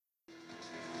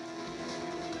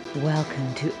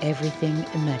Welcome to Everything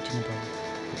Imaginable,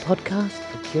 the podcast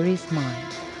for curious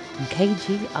minds on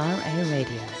KGRA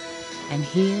Radio. And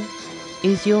here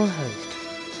is your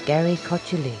host, Gary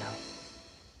Cocciolillo.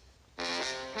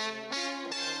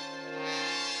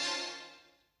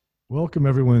 Welcome,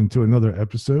 everyone, to another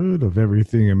episode of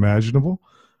Everything Imaginable.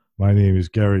 My name is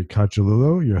Gary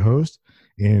Cocciolillo, your host,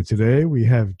 and today we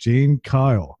have Jane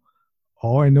Kyle.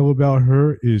 All I know about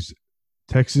her is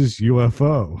Texas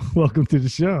UFO. Welcome to the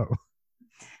show.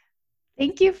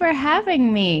 Thank you for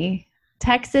having me.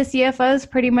 Texas UFOs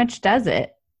pretty much does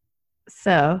it.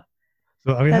 So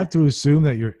I have to assume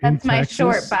that you're in Texas. That's my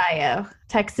short bio.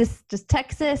 Texas, just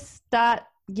Texas.ufos.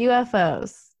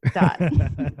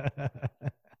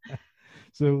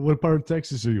 So what part of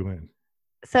Texas are you in?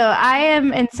 So I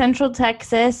am in Central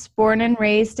Texas, born and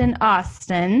raised in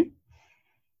Austin.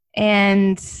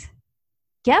 And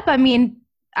yep, I mean,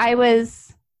 I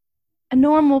was a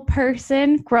normal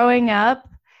person growing up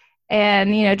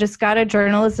and, just got a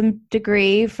journalism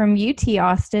degree from UT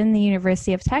Austin, the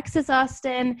University of Texas,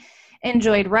 Austin,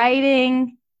 enjoyed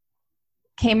writing,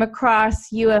 came across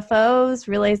UFOs,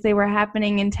 realized they were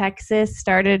happening in Texas,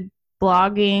 started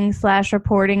blogging /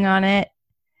 reporting on it,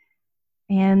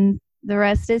 and the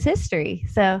rest is history.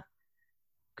 So,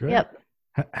 Great. Yep.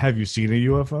 Have you seen a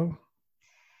UFO?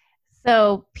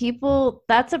 So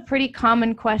that's a pretty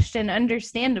common question,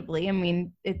 understandably. I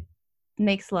mean, it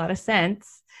makes a lot of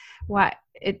sense. But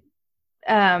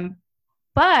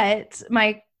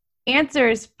my answer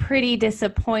is pretty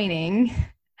disappointing.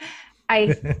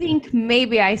 I think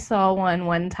maybe I saw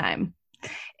one time.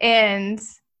 And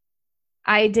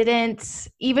I didn't,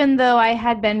 even though I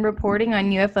had been reporting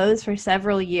on UFOs for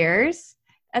several years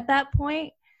at that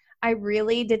point, I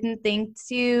really didn't think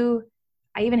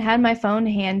I even had my phone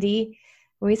handy.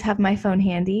 Always have my phone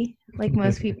handy, like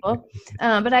most people.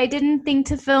 But I didn't think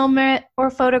to film it or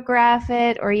photograph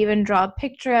it or even draw a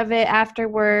picture of it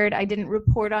afterward. I didn't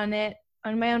report on it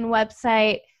on my own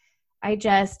website. I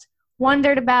just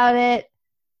wondered about it,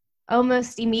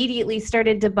 almost immediately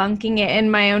started debunking it in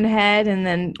my own head. And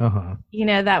then,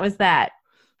 that was that.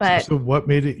 But so what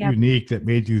made it unique that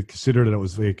made you consider that it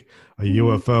was like a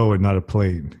UFO and not a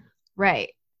plane? Right.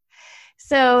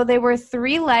 So there were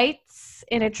 3 lights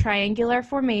in a triangular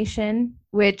formation,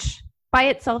 which by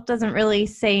itself doesn't really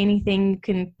say anything. You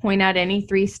can point out any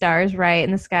 3 stars, right,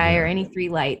 in the sky or any 3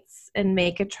 lights and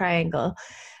make a triangle.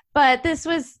 But this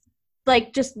was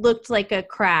just looked like a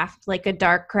craft, like a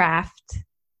dark craft.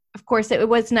 Of course, it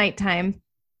was nighttime,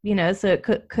 so it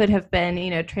could have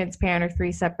been, transparent or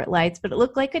 3 separate lights, but it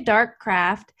looked like a dark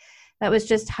craft that was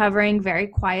just hovering very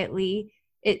quietly.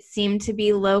 It seemed to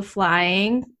be low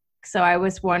flying. So I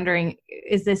was wondering,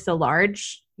 is this a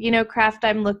large, craft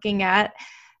I'm looking at?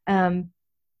 But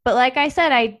like I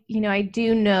said, I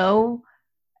do know,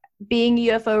 being a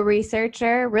UFO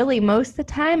researcher, really most of the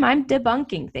time I'm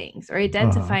debunking things or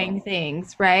identifying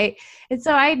things, right? And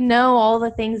so I know all the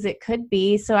things it could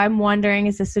be. So I'm wondering,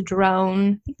 is this a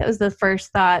drone? I think that was the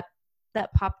first thought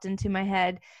that popped into my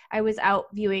head. I was out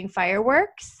viewing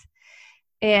fireworks,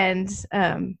 and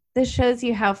this shows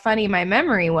you how funny my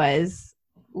memory was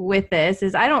with this.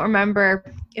 Is I don't remember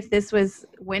if this was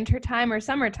wintertime or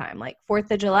summertime, like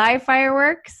 4th of July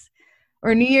fireworks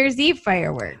or New Year's Eve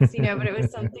fireworks, but it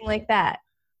was something like that.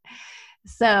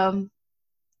 So,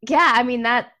 yeah, I mean,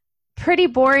 that pretty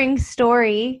boring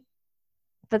story,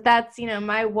 but that's,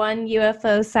 my one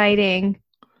UFO sighting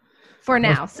for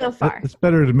now, so far. It's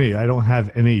better to me. I don't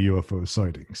have any UFO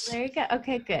sightings. There you go.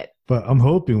 Okay, good. But I'm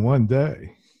hoping one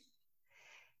day.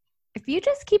 If you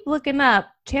just keep looking up,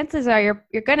 chances are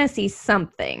you're going to see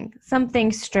something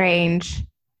strange.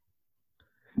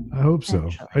 I hope so.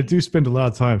 I do spend a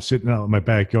lot of time sitting out in my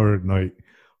backyard at night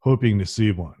hoping to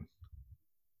see one.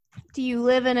 Do you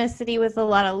live in a city with a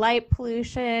lot of light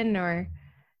pollution or?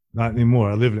 Not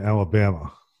anymore. I live in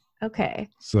Alabama. Okay.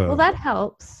 Well, that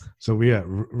helps. So we have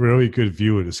really good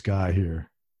view of the sky here.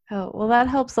 Oh, well, that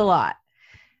helps a lot.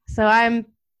 So I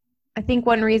think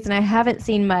one reason I haven't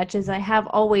seen much is I have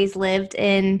always lived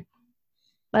in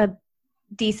a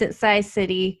decent sized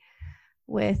city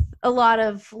with a lot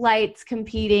of lights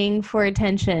competing for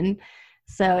attention.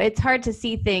 So it's hard to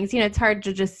see things. It's hard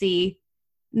to just see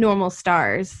normal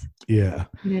stars. Yeah.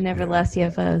 Nevertheless,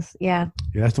 UFOs. Yeah.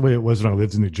 Yeah, that's the way it was when I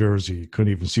lived in New Jersey. You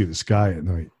couldn't even see the sky at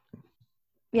night.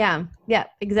 Yeah,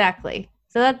 exactly.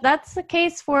 So that's the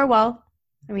case for,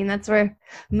 that's where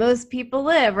most people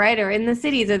live, right? Or in the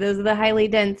cities, or those are the highly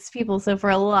dense people. So for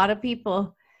a lot of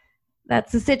people,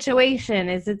 that's the situation,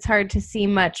 is it's hard to see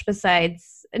much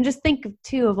besides, and just think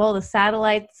of all the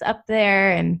satellites up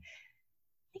there, and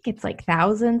I think it's like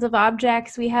thousands of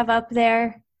objects we have up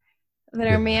there. that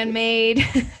are man-made.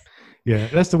 Yeah,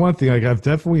 that's the one thing. Like, I've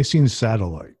definitely seen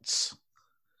satellites.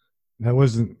 That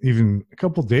wasn't even a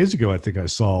couple of days ago. I think I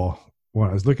saw when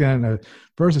I was looking at it. At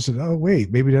first, I said, "Oh,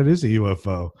 wait, maybe that is a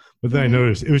UFO." But then I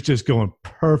noticed it was just going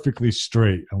perfectly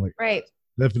straight. I'm like, right.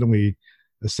 Definitely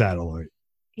a satellite.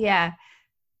 Yeah.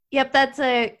 Yep, that's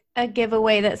a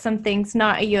giveaway that something's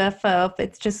not a UFO if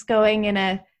it's just going in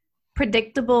a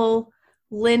predictable,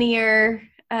 linear,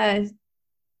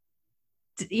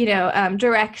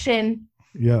 direction.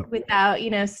 Yeah. Without,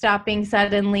 stopping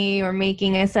suddenly or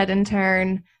making a sudden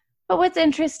turn. But what's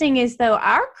interesting is, though,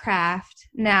 our craft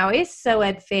now is so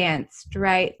advanced,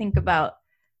 right? Think about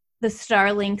the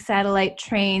Starlink satellite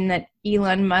train that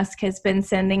Elon Musk has been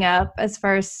sending up as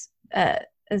part of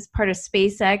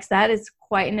SpaceX. That is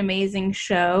quite an amazing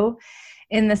show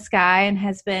in the sky, and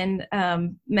has been,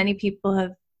 many people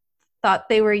have thought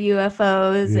they were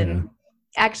UFOs and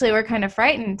actually were kind of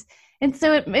frightened. And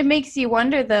so it makes you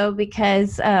wonder, though,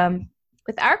 because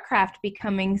with our craft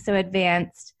becoming so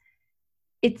advanced,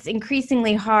 it's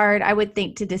increasingly hard, I would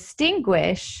think, to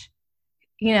distinguish,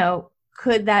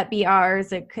 could that be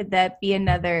ours or could that be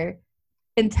another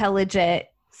intelligent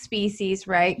species,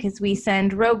 right? Because we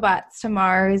send robots to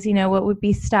Mars, what would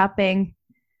be stopping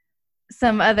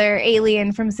some other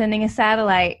alien from sending a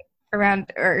satellite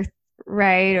around Earth,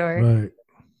 right? Or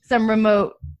some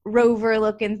remote rover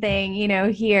looking thing,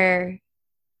 here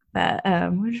that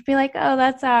would just be like, oh,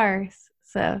 that's ours.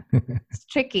 So it's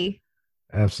tricky.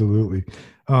 Absolutely.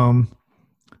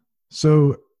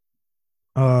 So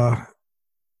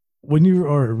when you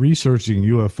are researching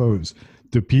UFOs,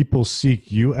 do people seek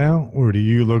you out, or do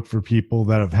you look for people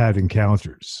that have had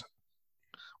encounters?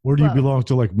 Or do you belong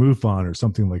to like MUFON or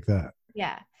something like that?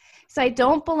 Yeah. So I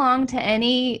don't belong to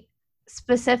any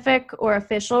specific or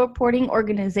official reporting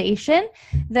organization,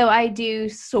 though I do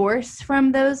source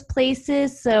from those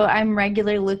places. So I'm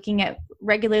regularly looking at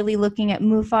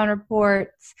MUFON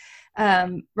reports,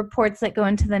 reports that go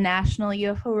into the National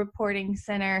UFO Reporting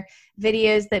Center,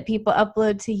 videos that people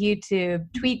upload to YouTube,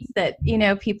 tweets that,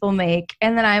 people make.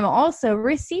 And then I'm also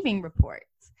receiving reports.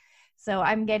 So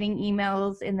I'm getting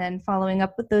emails and then following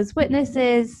up with those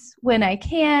witnesses when I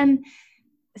can.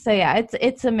 So yeah,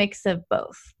 it's a mix of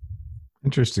both.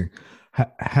 Interesting.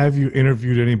 Have you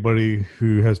interviewed anybody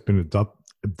who has been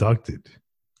abducted?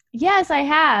 Yes, I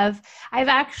have. I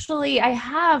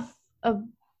have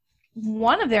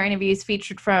one of their interviews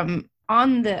featured on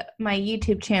my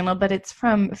YouTube channel, but it's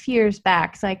from a few years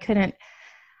back, so I'd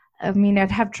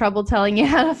have trouble telling you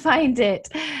how to find it.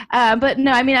 But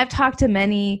no, I've talked to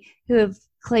many who have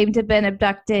claimed to have been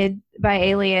abducted by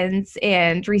aliens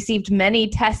and received many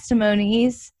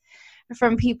testimonies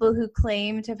from people who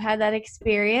claim to have had that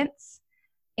experience.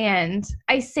 And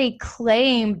I say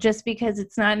claim just because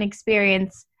it's not an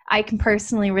experience I can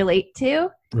personally relate to.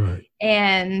 Right.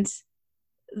 And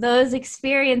those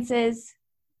experiences,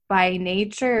 by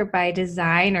nature or by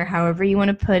design or however you want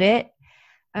to put it,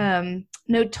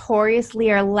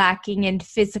 notoriously are lacking in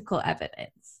physical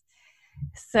evidence.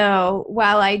 So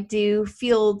while I do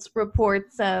field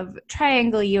reports of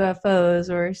triangle UFOs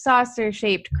or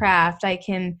saucer-shaped craft, I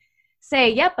can say,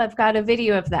 yep, I've got a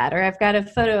video of that, or I've got a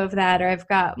photo of that, or I've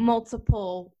got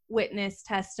multiple eyewitness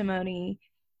testimony.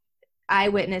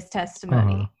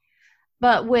 Uh-huh.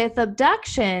 But with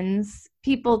abductions,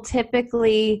 people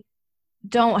typically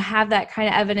don't have that kind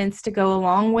of evidence to go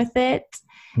along with it.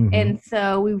 Mm-hmm. And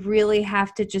so we really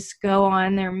have to just go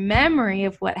on their memory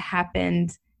of what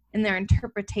happened and their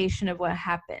interpretation of what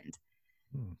happened.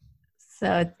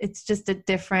 So it's just it's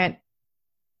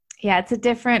a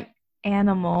different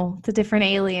animal. It's a different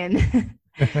alien,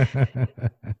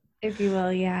 if you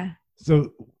will. Yeah.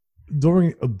 So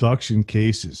during abduction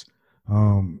cases,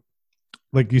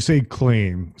 like you say,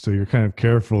 claim, so you're kind of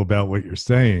careful about what you're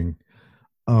saying.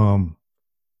 Do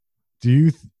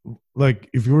you like,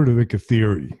 if you were to make a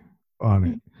theory on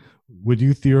it, would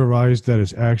you theorize that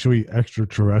it's actually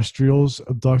extraterrestrials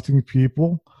abducting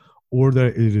people, or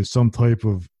that it is some type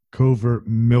of covert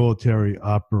military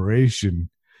operation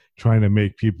trying to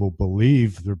make people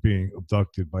believe they're being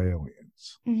abducted by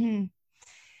aliens? Mm-hmm.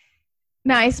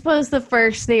 Now, I suppose the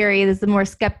first theory is the more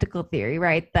skeptical theory,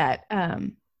 right? That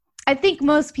I think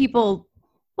most people,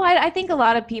 I think a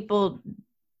lot of people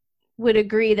would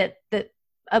agree that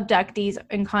abductees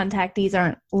and contactees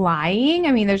aren't lying.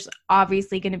 There's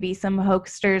obviously going to be some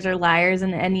hoaxsters or liars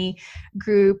in any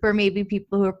group, or maybe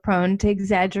people who are prone to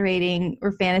exaggerating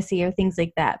or fantasy or things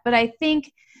like that. But I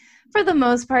think for the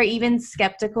most part, even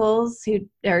skeptical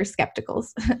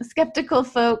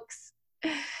folks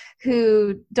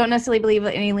who don't necessarily believe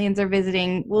that aliens are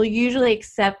visiting will usually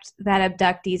accept that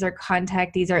abductees or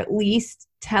contactees are at least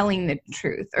telling the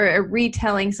truth or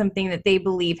retelling something that they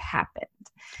believe happened.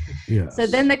 Yes. So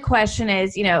then the question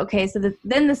is, okay, so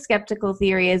then the skeptical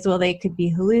theory is, well, they could be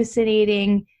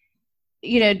hallucinating,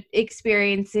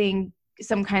 experiencing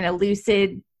some kind of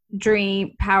lucid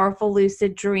dream, powerful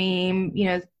lucid dream,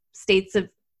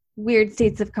 weird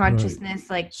states of consciousness,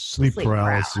 like sleep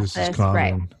paralysis is common.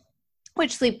 Right.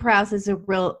 Which sleep paralysis is a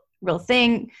real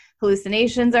thing.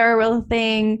 Hallucinations are a real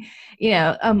thing.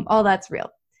 All that's real.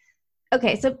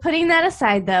 Okay, so putting that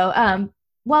aside, though,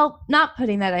 not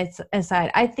putting that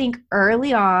aside, I think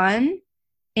early on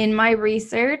in my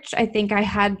research, I think I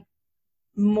had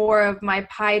more of my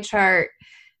pie chart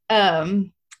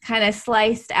kind of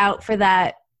sliced out for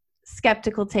that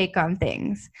skeptical take on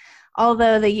things.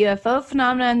 Although the UFO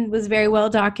phenomenon was very well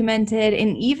documented,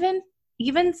 and even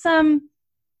some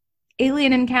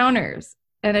alien encounters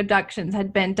and abductions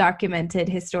had been documented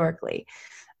historically.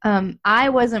 I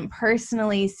wasn't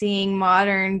personally seeing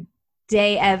modern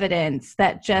day evidence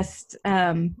that just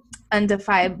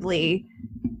undefiably,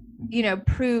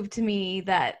 proved to me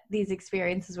that these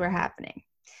experiences were happening.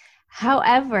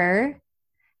 However,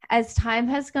 as time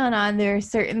has gone on, there are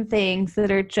certain things that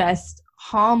are just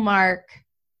hallmark,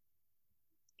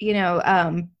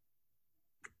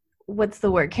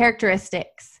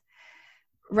 characteristics,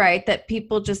 right, that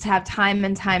people just have time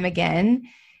and time again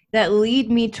that lead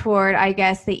me toward, I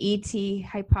guess, the ET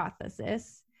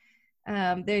hypothesis.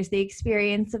 There's the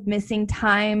experience of missing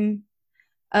time,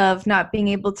 of not being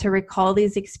able to recall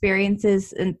these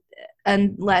experiences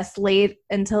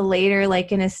until later,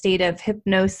 like in a state of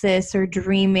hypnosis or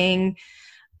dreaming,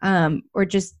 or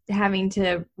just having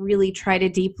to really try to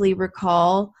deeply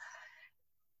recall.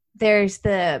 There's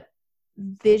the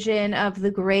vision of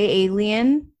the gray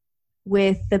alien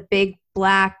with the big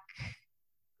black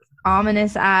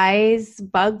ominous eyes,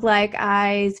 bug-like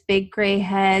eyes, big gray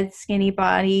head, skinny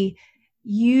body,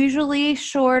 usually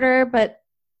shorter, but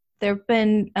there have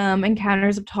been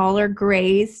encounters of taller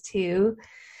grays too.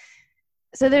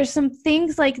 So there's some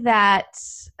things like that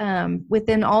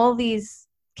within all these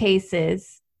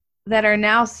cases that are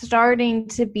now starting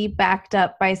to be backed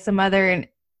up by some other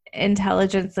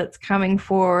intelligence that's coming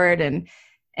forward and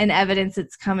evidence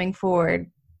that's coming forward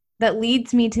that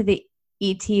leads me to the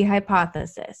ET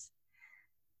hypothesis.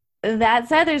 That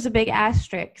said, there's a big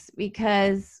asterisk,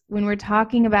 because when we're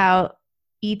talking about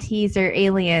ETs or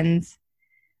aliens,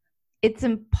 it's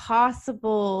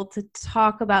impossible to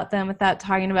talk about them without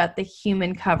talking about the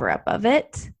human cover-up of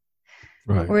it,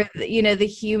 right, or the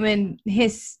human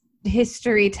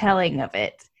history telling of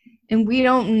it. And we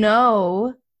don't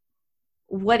know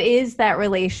what is that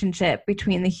relationship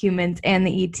between the humans and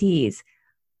the ETs.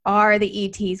 Are the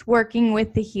ETs working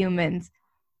with the humans?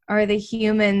 Are the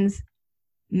humans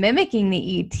mimicking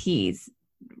the ETs,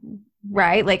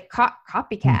 right? Like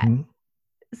copycat. Mm-hmm.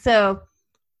 So,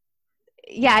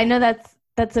 yeah, I know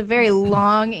that's a very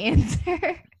long answer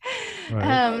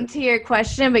right. To your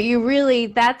question, but you really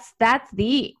that's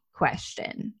the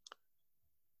question,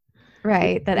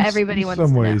 right? That everybody wants to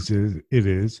know. In some ways, it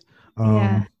is.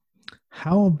 Yeah.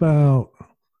 How about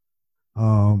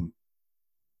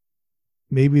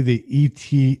maybe the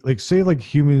ET, like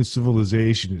human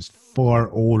civilization is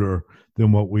far older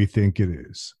than what we think it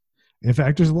is. In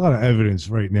fact, there's a lot of evidence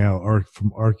right now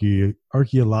from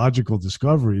archaeological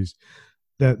discoveries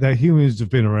that humans have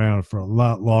been around for a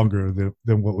lot longer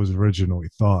than what was originally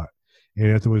thought.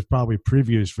 And that there was probably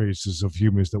previous races of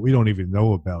humans that we don't even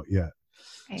know about yet.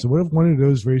 Right. So what if one of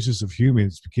those races of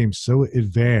humans became so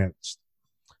advanced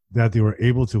that they were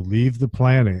able to leave the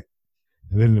planet,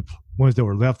 and then the ones that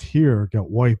were left here got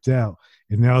wiped out,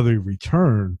 and now they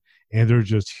return, and they're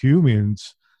just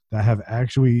humans that have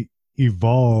actually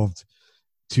evolved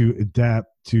to adapt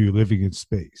to living in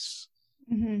space?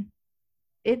 Mm-hmm.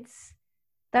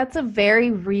 That's a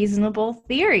very reasonable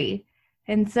theory.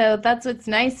 And so that's what's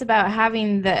nice about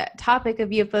having the topic of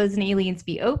UFOs and aliens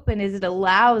be open, is it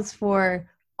allows for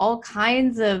all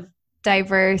kinds of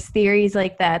diverse theories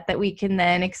like that we can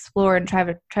then explore and try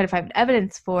to find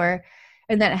evidence for,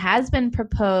 and that has been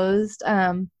proposed.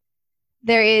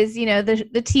 There is,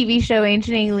 the TV show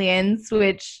Ancient Aliens,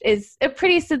 which is a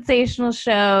pretty sensational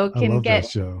show. I love that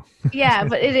show. Yeah,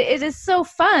 but it is so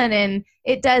fun, and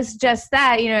it does just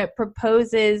that. It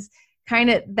proposes kind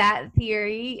of that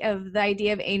theory of the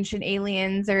idea of ancient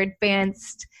aliens or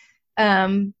advanced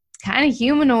kind of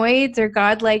humanoids or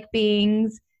godlike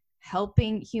beings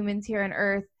helping humans here on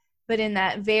Earth, but in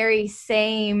that very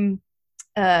same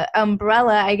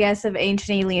umbrella, I guess, of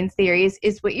ancient aliens theories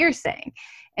is what you're saying.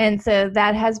 And so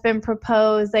that has been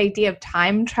proposed, the idea of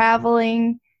time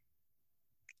traveling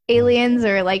aliens,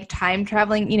 or like time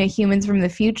traveling, humans from the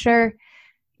future,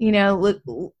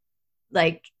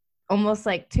 like almost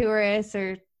like tourists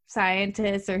or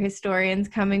scientists or historians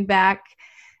coming back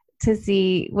to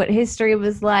see what history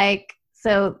was like.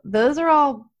 So those are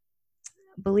all,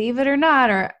 believe it or not,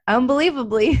 or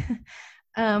unbelievably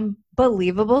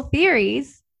believable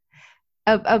theories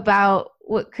about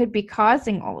what could be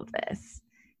causing all of this.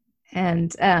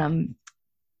 And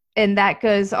that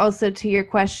goes also to your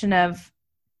question of,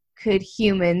 could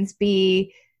humans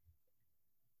be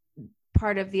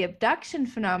part of the abduction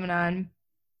phenomenon?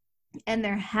 And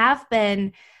there have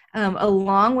been,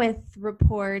 along with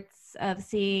reports of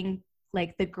seeing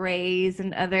like the Greys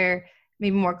and other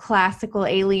maybe more classical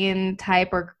alien type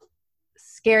or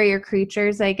scarier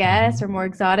creatures, I guess, or more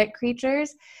exotic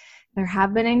creatures, there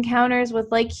have been encounters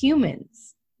with like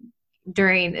humans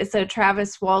so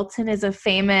Travis Walton is a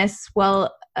famous,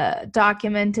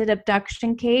 documented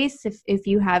abduction case. If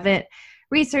you haven't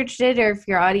researched it, or if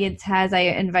your audience has, I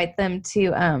invite them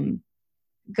to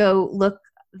go look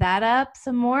that up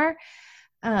some more.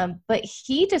 But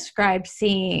he described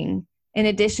seeing, in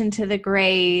addition to the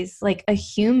Greys, like a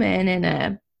human in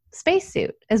a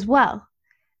spacesuit as well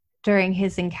during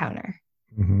his encounter.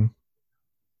 Mm-hmm.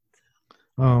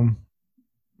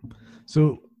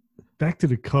 So back to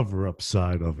the cover-up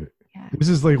side of it. Yeah. This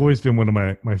has like always been one of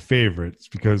my favorites,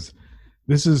 because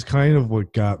this is kind of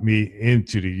what got me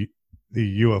into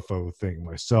the UFO thing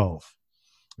myself.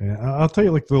 And I'll tell you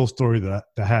like the little story that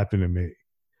happened to me.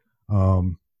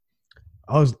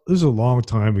 This was a long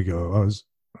time ago. I was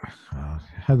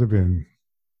had to have been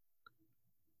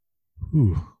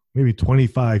maybe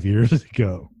 25 years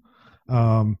ago.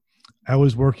 I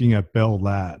was working at Bell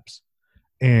Labs,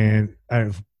 and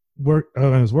I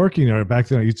was working there. Back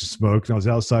then I used to smoke, and I was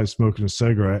outside smoking a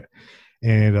cigarette,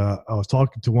 and I was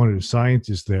talking to one of the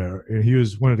scientists there, and he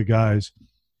was one of the guys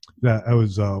that I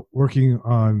was working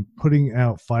on putting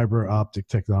out fiber optic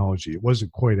technology. It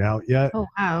wasn't quite out yet. Oh,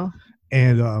 wow.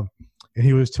 And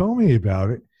he was telling me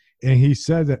about it, and he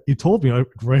said that he told me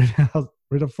right up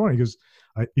front. He goes,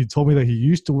 he told me that he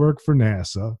used to work for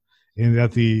NASA, and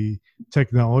that the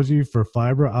technology for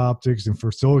fiber optics and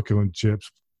for silicone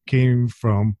chips came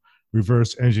from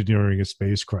reverse engineering a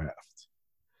spacecraft.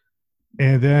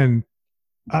 And then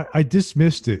I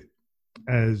dismissed it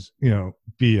as,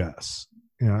 BS.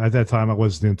 At that time I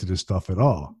wasn't into this stuff at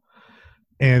all.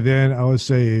 And then I would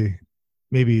say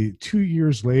maybe 2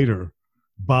 years later,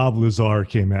 Bob Lazar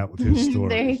came out with his story.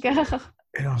 There you go.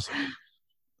 And I was like,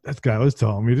 that guy was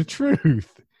telling me the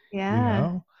truth.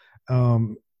 Yeah.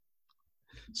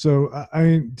 So, I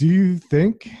mean, do you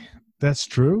think that's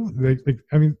true?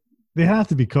 They have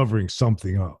to be covering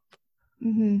something up.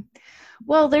 Mm-hmm.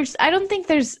 Well, I don't think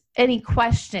there's any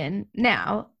question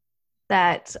now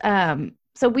that,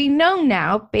 so we know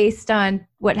now, based on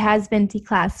what has been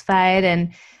declassified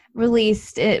and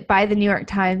released by the New York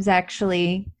Times,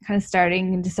 actually kind of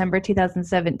starting in December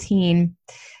 2017.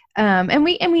 And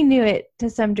we knew it to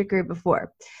some degree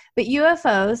before, but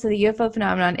UFOs, so the UFO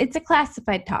phenomenon, it's a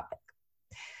classified topic.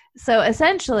 So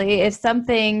essentially, if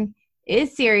something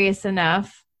is serious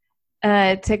enough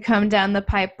to come down the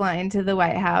pipeline to the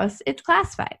White House, it's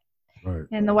classified. Right.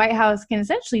 And the White House can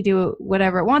essentially do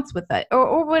whatever it wants with it,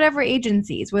 or whatever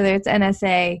agencies, whether it's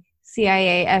NSA,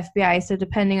 CIA, FBI. So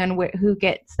depending on who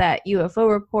gets that UFO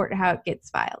report, how it gets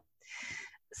filed.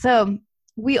 So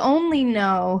we only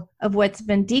know of what's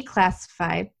been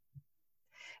declassified.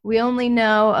 We only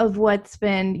know of what's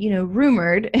been,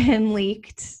 rumored and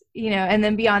leaked, and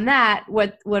then beyond that,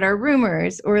 what are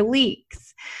rumors or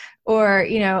leaks or,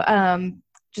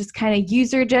 just kind of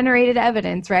user-generated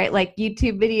evidence, right? Like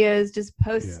YouTube videos just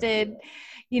posted,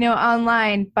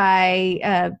 online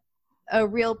by a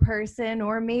real person,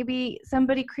 or maybe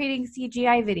somebody creating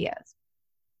CGI videos.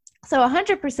 So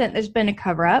 100% there's been a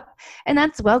cover-up, and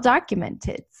that's well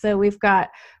documented. So we've got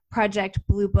Project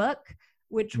Blue Book,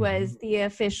 which was the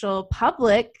official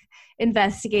public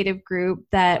investigative group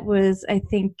that was, I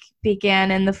think, began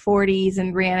in the 40s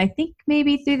and ran, I think,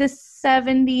 maybe through the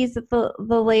 70s at the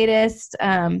latest.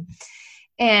 And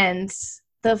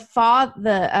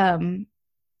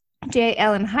J.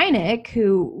 Allen Hynek,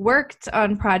 who worked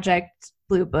on Project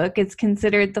Blue Book, is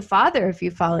considered the father of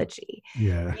ufology.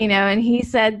 Yeah. And he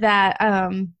said that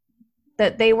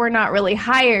that they were not really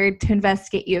hired to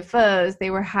investigate UFOs.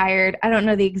 They were hired, I don't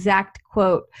know the exact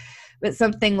quote, but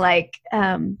something like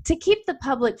to keep the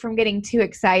public from getting too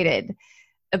excited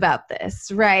about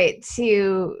this, right?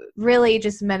 To really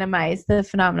just minimize the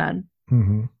phenomenon.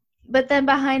 Mm-hmm. But then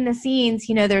behind the scenes,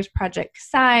 there's Project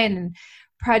Sign and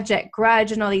Project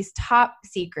Grudge and all these top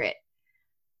secret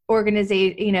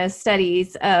organization,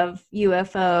 studies of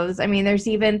UFOs. I mean, there's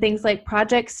even things like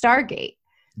Project Stargate,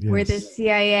 where the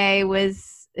CIA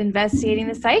was investigating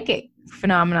the psychic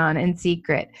phenomenon in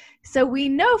secret. So we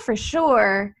know for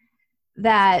sure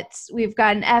that we've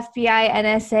got an FBI,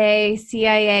 NSA,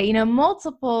 CIA,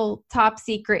 multiple top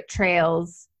secret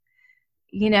trails,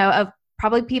 of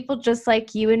probably people just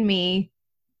like you and me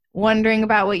wondering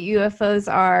about what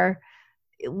UFOs are,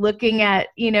 looking at,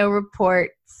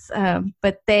 reports,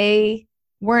 but they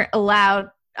weren't allowed,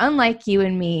 unlike you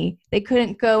and me, they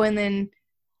couldn't go and then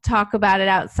talk about it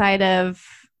outside of,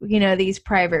 these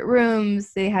private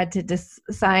rooms. They had to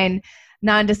sign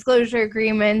non-disclosure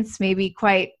agreements, maybe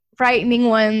quite frightening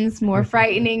ones, more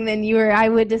frightening than you or I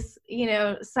would just,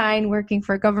 sign working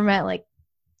for a government,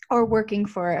 or working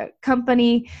for a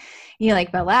company,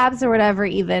 like Bell Labs or whatever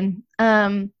even.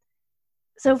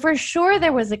 So for sure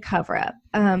there was a cover-up.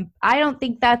 I don't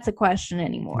think that's a question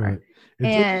anymore. Right.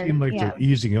 It does seem like they're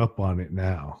easing up on it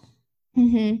now.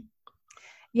 Mm-hmm.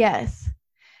 Yes.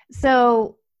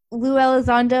 So Lou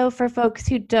Elizondo, for folks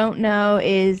who don't know,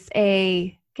 is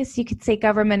I guess you could say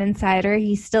government insider.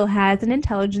 He still has an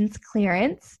intelligence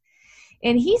clearance.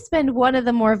 And he's been one of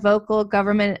the more vocal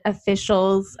government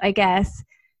officials, I guess,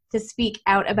 to speak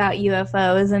out about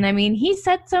UFOs. And I mean, he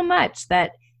said so much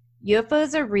that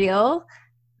UFOs are real.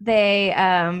 They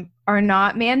are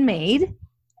not man-made,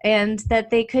 and that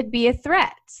they could be a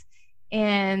threat.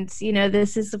 And,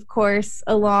 this is, of course,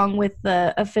 along with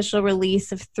the official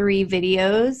release of 3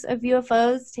 videos of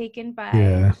UFOs taken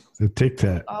by the Tic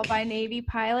Tac, all by Navy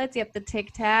pilots. Yep, the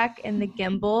Tic Tac and the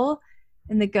gimbal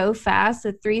and the Go Fast,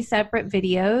 the 3 separate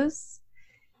videos.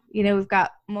 We've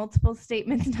got multiple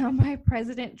statements now by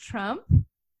President Trump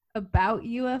about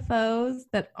UFOs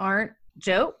that aren't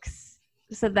jokes.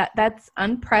 So that's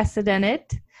unprecedented.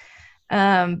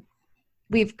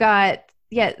 We've got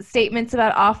statements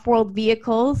about off-world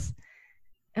vehicles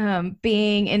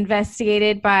being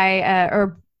investigated by,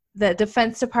 or the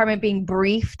Defense Department being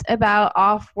briefed about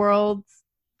off-world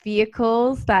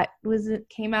vehicles. That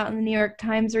came out in the New York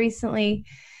Times recently.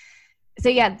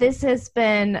 So this has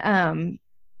been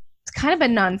it's kind of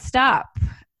been nonstop.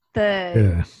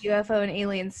 The UFO and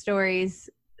alien stories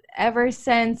ever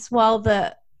since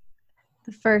the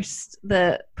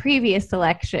previous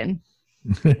election.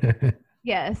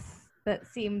 Yes, that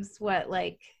seems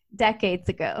decades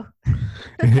ago.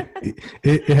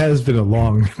 it has been a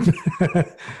long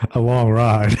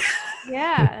ride.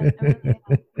 Yeah.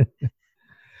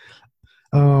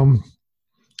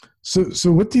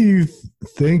 So what do you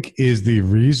think is the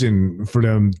reason for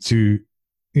them to,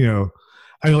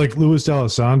 like Luis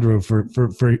Alessandro,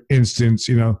 for instance,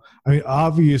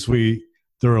 obviously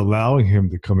they're allowing him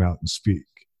to come out and speak.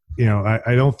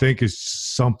 I don't think it's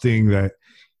something that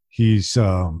he's,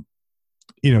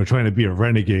 trying to be a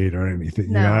renegade or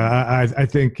anything. No. I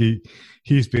think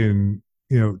he's been,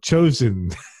 chosen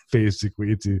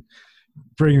basically to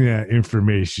bring that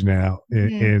information out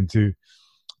and to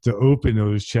open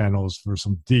those channels for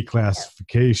some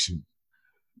declassification.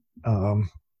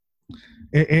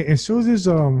 And so there's,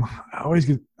 I always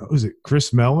get, was it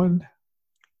Chris Mellon?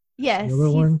 Yes. The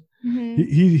other one? Mm-hmm.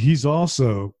 He's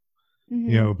also,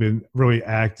 been really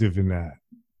active in that.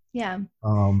 Yeah.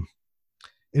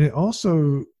 And it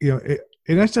also, and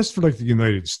that's just for the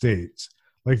United States.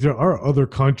 There are other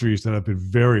countries that have been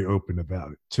very open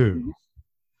about it too.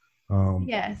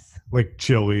 Yes. Like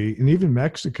Chile and even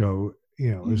Mexico,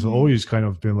 has always kind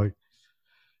of been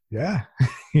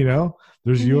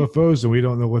there's UFOs and we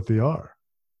don't know what they are.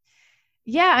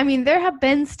 Yeah. I mean, there have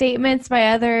been statements by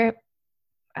other,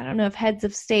 I don't know if heads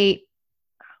of state,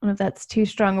 I don't know if that's too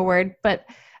strong a word, but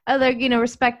other,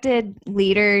 respected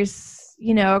leaders,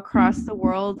 across the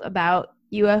world about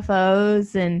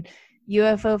UFOs and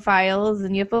UFO files.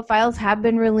 And UFO files have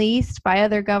been released by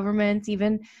other governments,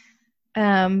 even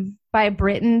by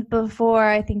Britain before,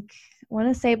 I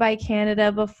want to say by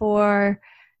Canada before.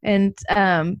 And,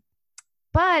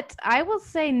 but I will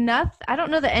say I don't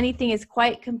know that anything is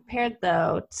quite compared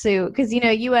though to, because,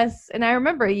 U.S., and I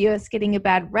remember U.S. getting a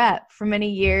bad rep for many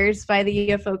years by the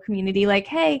UFO community,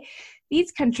 hey,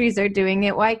 these countries are doing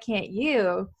it, why can't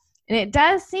you? And it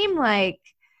does seem like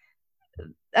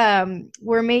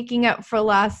we're making up for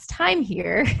lost time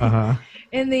here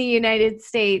in the United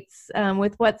States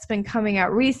with what's been coming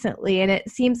out recently. And it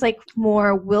seems like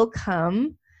more will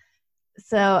come.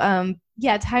 So,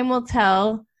 time will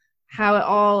tell how it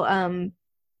all,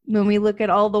 when we look at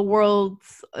all the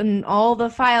worlds and all the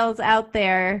files out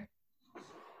there,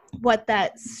 what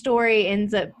that story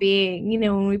ends up being,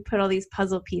 when we put all these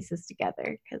puzzle pieces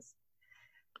together.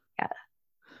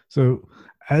 So,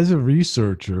 as a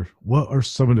researcher, what are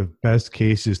some of the best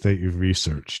cases that you've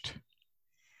researched?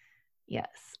 Yes.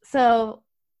 So,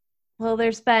 well,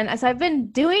 I've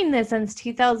been doing this since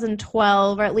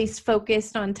 2012, or at least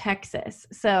focused on Texas.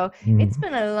 So it's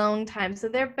been a long time. So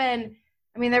there've been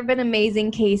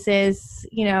amazing cases,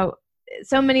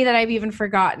 so many that I've even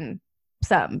forgotten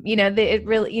some, it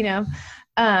really,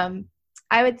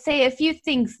 I would say a few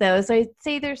things though. So I'd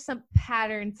say there's some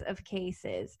patterns of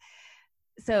cases.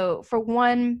 So for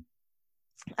one,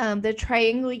 the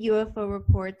triangle UFO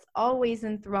reports always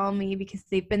enthrall me because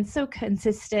they've been so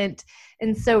consistent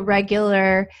and so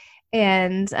regular,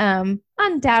 and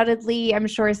undoubtedly, I'm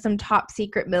sure some top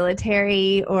secret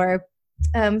military or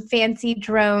fancy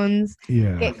drones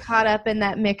get caught up in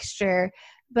that mixture.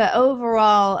 But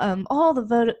overall, all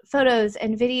the photos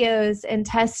and videos and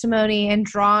testimony and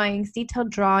drawings, detailed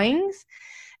drawings,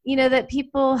 that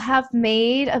people have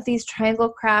made of these triangle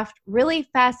craft really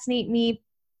fascinate me.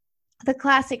 The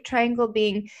classic triangle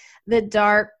being the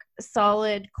dark,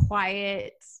 solid,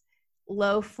 quiet,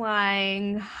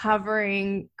 low-flying,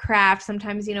 hovering craft,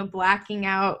 sometimes, blacking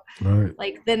out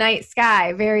like the night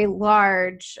sky, very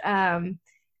large, and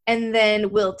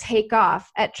then will take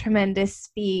off at tremendous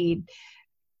speed,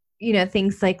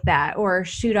 things like that, or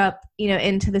shoot up,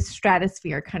 into the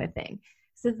stratosphere kind of thing.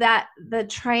 So that the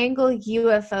triangle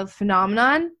UFO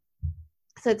phenomenon,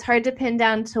 so it's hard to pin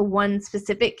down to one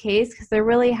specific case because there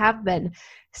really have been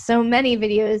so many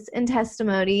videos and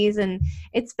testimonies, and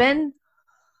it's been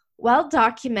well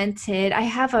documented. I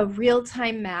have a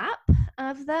real-time map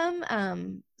of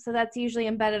them. So that's usually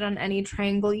embedded on any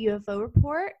triangle UFO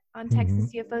report on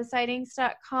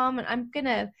TexasUFOsightings.com. And I'm going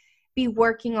to be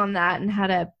working on that and how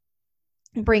to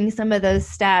bring some of those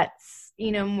stats,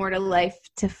 more to life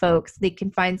to folks. They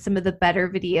can find some of the better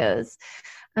videos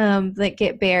that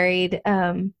get buried.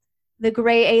 The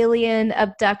gray alien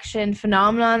abduction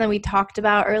phenomenon that we talked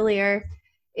about earlier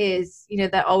is,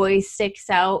 that always sticks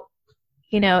out,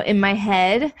 in my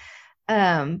head.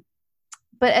 But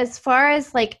as far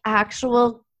as like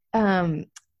actual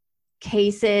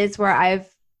cases where I've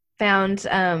found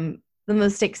the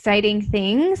most exciting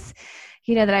things,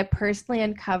 that I personally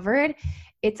uncovered,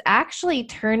 it's actually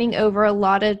turning over a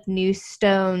lot of new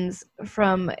stones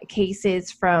from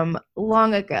cases from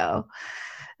long ago.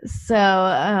 So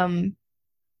I'm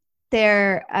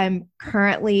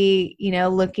currently,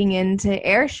 looking into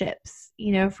airships,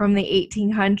 from the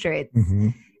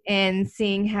 1800s and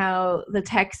seeing how the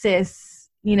Texas,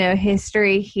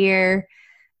 history here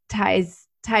ties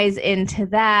into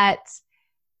that.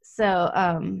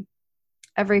 So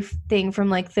everything from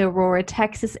like the Aurora,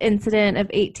 Texas incident of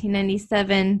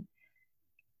 1897,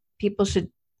 people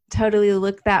should totally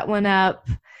look that one up,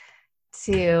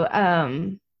 to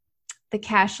the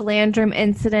Cash Landrum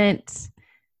incident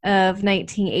of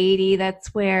 1980.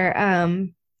 That's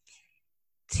where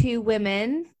two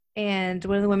women and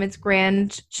one of the women's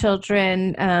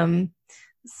grandchildren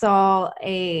saw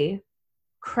a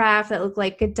craft that looked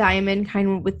like a diamond, kind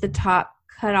of with the top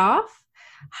cut off,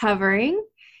 hovering,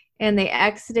 and they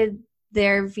exited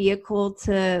their vehicle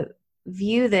to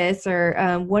view this, or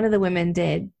one of the women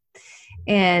did,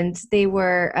 and they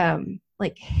were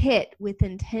like hit with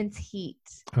intense heat,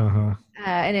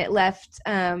 and it left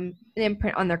an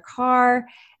imprint on their car,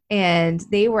 and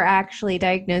they were actually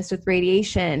diagnosed with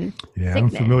radiation sickness. I'm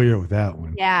familiar with that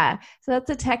one. Yeah, so that's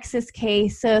a Texas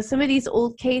case. So some of these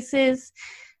old cases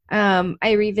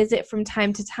I revisit from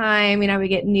time to time. When I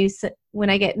get new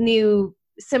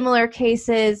similar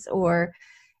cases, or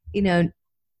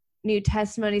new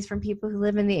testimonies from people who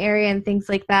live in the area and things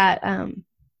like that,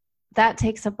 that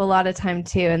takes up a lot of time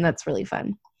too, and that's really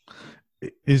fun.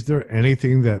 Is there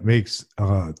anything that makes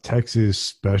Texas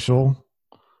special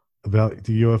about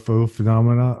the UFO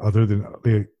phenomena other than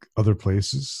the other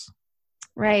places?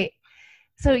 Right.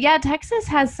 So yeah, Texas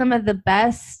has some of the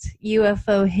best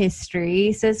UFO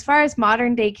history. So as far as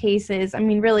modern day cases,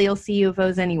 really you'll see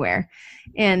UFOs anywhere.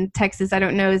 And Texas, I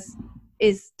don't know,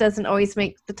 doesn't always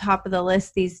make the top of the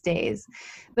list these days.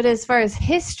 But as far as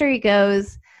history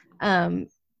goes,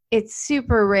 it's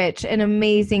super rich and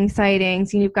amazing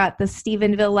sightings. You've got the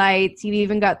Stephenville lights. You've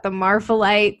even got the Marfa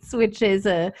lights, which is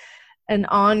an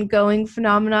ongoing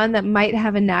phenomenon that might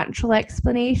have a natural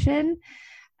explanation.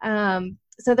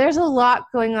 So there's a lot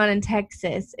going on in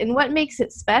Texas. And what makes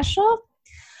it special?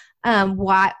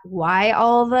 Why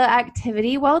all the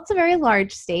activity? Well, it's a very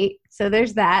large state. So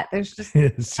there's that. There's just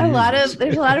there's a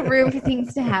lot of room for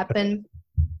things to happen.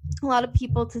 A lot of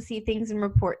people to see things and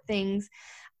report things.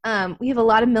 We have a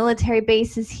lot of military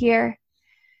bases here.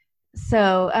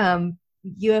 So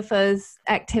UFOs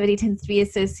activity tends to be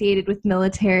associated with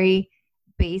military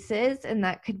bases, and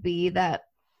that could be that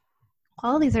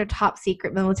all these are top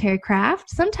secret military craft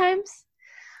sometimes,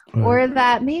 Right. or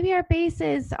that maybe our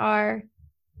bases are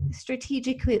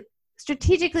strategically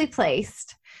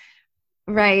placed,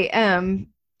 right?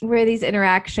 Where these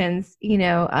interactions,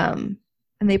 and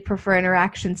they prefer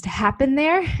interactions to happen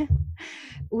there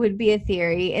would be a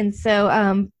theory. And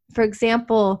so, for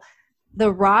example,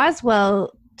 the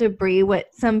Roswell debris, what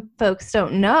some folks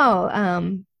don't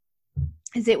know,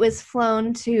 is it was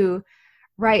flown to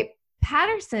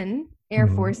Wright-Patterson Air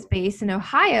Force Base in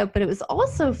Ohio, but it was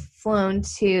also flown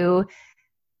to,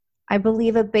 I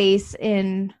believe, a base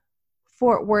in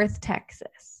Fort Worth,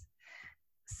 Texas.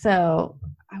 So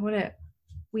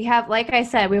we have, like I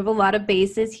said, we have a lot of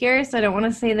bases here, so I don't want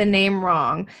to say the name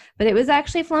wrong, but it was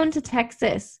actually flown to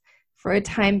Texas for a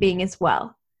time being as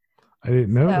well. I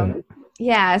didn't know that.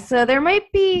 Yeah, so there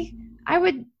might be, I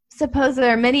would suppose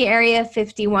there are many Area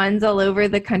 51s all over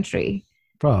the country.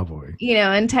 Probably.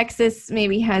 And Texas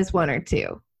maybe has one or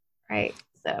two, right?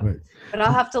 So, Right. But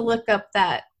I'll have to look up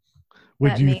that.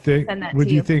 Would you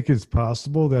think it's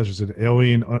possible that there's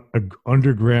an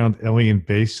underground alien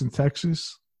base in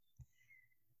Texas?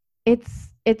 It's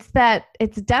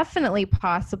definitely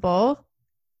possible,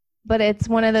 but it's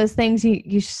one of those things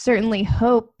you certainly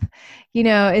hope,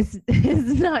 is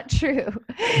not true.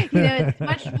 It's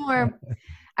much more,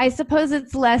 I suppose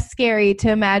it's less scary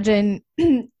to imagine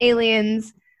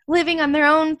aliens living on their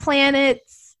own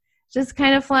planets, just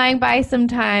kind of flying by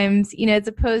sometimes, as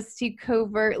opposed to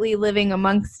covertly living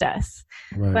amongst us.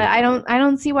 Right. But I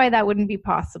don't see why that wouldn't be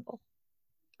possible.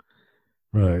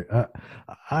 Right.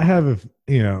 I have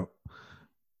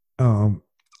I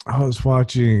was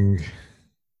watching,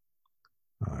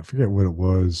 I forget what it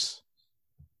was,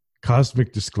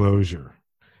 Cosmic Disclosure,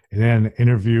 and then an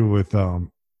interview with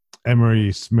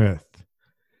Emery Smith,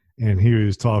 and he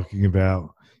was talking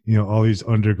about all these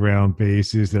underground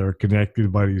bases that are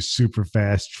connected by these super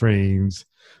fast trains,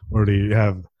 or they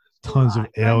have tons of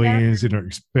aliens and are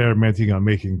experimenting on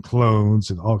making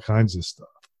clones and all kinds of stuff.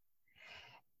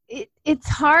 It's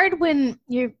hard when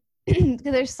you're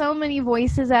there's so many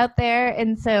voices out there,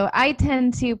 and so I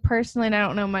tend to personally, and I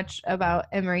don't know much about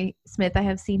Emery Smith. I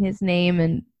have seen his name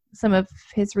and some of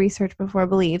his research before, I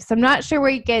believe. So I'm not sure where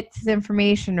he gets his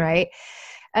information, right?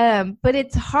 But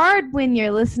it's hard when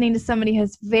you're listening to somebody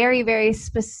who's very, very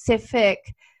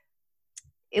specific,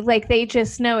 like they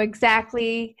just know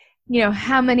exactly,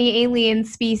 how many alien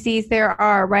species there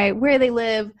are, right? Where they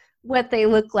live, what they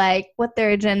look like, what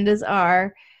their agendas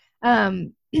are.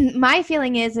 My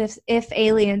feeling is if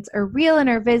aliens are real and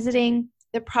are visiting,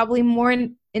 they're probably more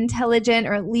intelligent,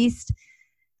 or at least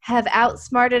have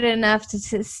outsmarted enough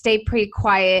to stay pretty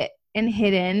quiet and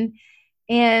hidden.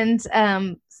 And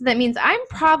so that means I'm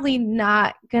probably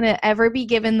not going to ever be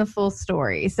given the full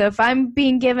story. So if I'm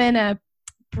being given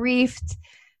briefed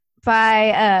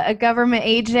by a government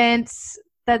agent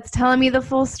that's telling me the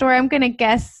full story, I'm going to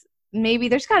guess maybe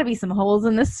there's got to be some holes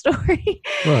in this story.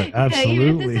 Right, absolutely.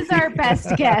 Even if this is our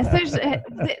best guess,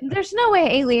 there's no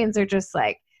way aliens are just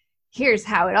like, here's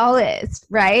how it all is,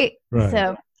 right?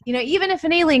 So, even if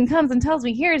an alien comes and tells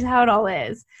me, here's how it all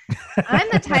is, I'm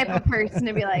the type of person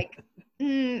to be like,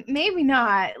 maybe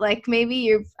not. Like, maybe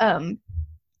you've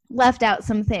left out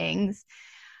some things,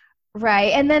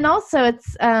 right? And then also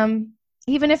it's,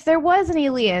 even if there was an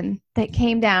alien that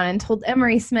came down and told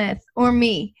Emery Smith or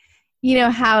me,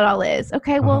 how it all is.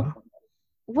 Okay, well,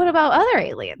 what about other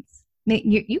aliens?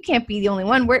 You can't be the only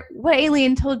one. What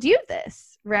alien told you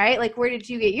this, right? Like, where did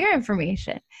you get your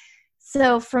information?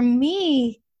 So for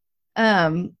me,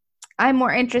 I'm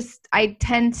more interested. I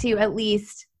tend to, at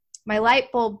least, my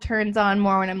light bulb turns on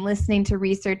more when I'm listening to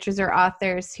researchers or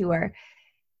authors who are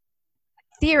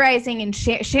theorizing and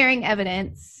sharing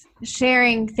evidence,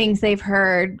 sharing things they've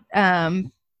heard,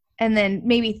 and then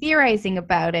maybe theorizing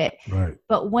about it. Right.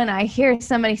 But when I hear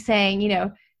somebody saying,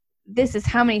 this is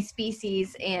how many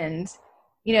species, and,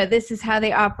 this is how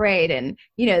they operate, and,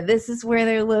 this is where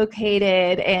they're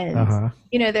located, and,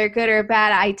 they're good or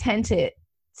bad, I tend to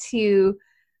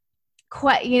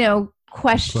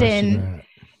question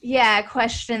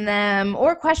them,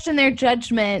 or question their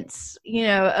judgments,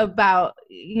 about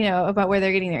where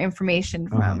they're getting their information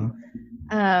from.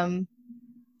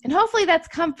 And hopefully that's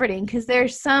comforting, because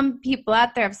there's some people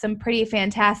out there have some pretty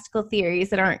fantastical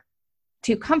theories that aren't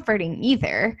too comforting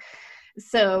either.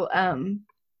 So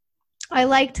I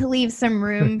like to leave some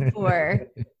room for,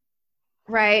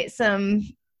 right, some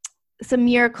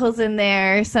miracles in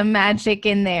there, some magic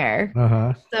in there.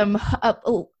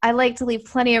 I like to leave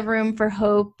plenty of room for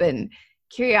hope and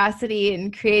curiosity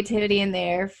and creativity in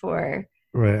there for.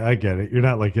 Right, I get it. You're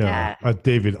not like a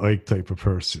David Icke type of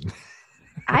person.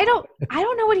 I don't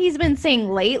know what he's been saying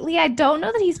lately. I don't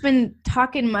know that he's been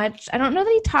talking much. I don't know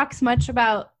that he talks much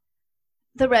about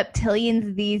the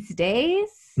reptilians these days.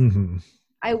 Mm-hmm.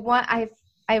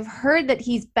 I've heard that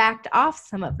he's backed off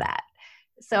some of that.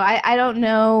 So I don't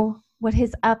know what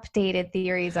his updated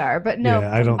theories are. But no,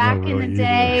 Yeah, I don't back know in really the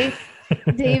day,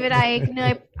 either. David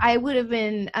Icke, I would have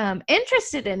been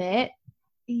interested in it.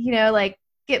 Like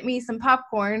get me some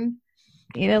popcorn.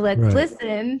 Let's Right.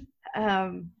 listen.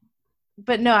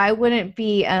 But no, I wouldn't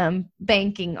be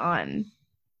banking on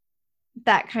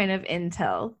that kind of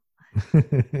intel.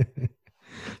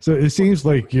 So it seems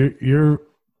like your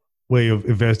way of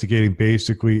investigating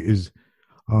basically is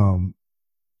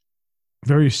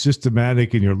very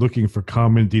systematic, and you're looking for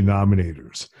common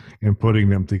denominators and putting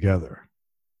them together,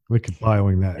 like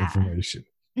compiling that information.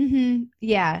 Mm-hmm.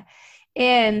 Yeah.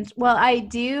 And well, I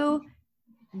do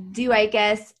I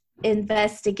guess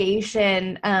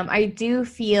investigation. I do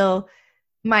feel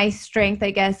my strength, I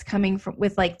guess, coming from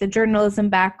with like the journalism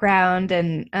background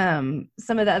and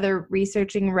some of the other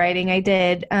researching writing I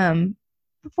did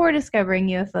before discovering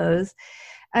UFOs.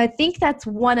 I think that's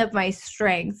one of my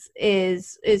strengths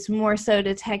is more so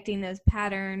detecting those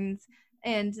patterns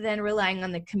and then relying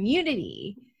on the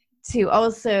community to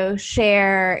also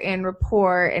share and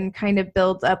report and kind of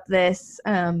build up this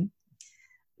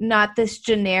not this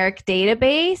generic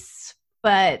database,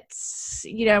 but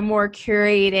more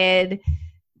curated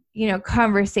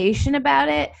conversation about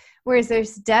it. Whereas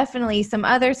there's definitely some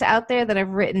others out there that have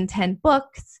written 10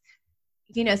 books,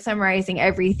 summarizing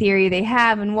every theory they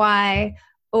have and why.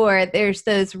 Or there's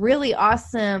those really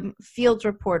awesome field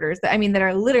reporters that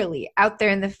are literally out there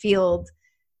in the field,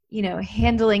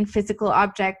 handling physical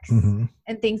objects Mm-hmm.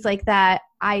 and things like that.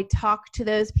 I talk to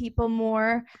those people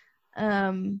more.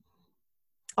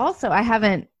 Also,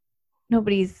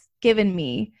 nobody's given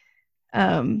me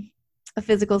a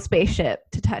physical spaceship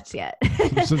to touch yet.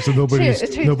 So nobody's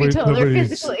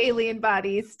physical alien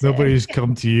bodies. Nobody's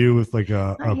come to you with like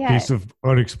a piece of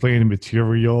unexplained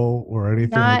material or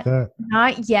anything like that?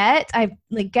 Not yet.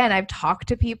 I've talked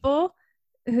to people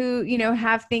who,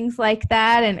 have things like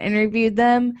that and interviewed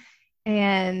them.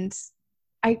 And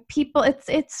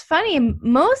it's funny.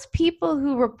 Most people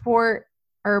who are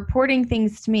reporting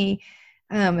things to me,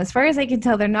 as far as I can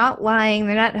tell, they're not lying,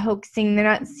 they're not hoaxing, they're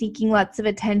not seeking lots of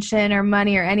attention or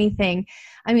money or anything.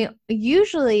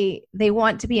 Usually they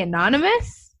want to be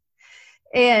anonymous,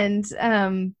 and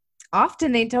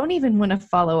often they don't even want to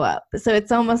follow up. So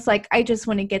it's almost like, I just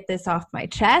want to get this off my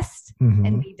chest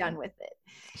and be done with it.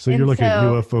 So you're like a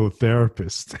UFO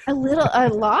therapist. a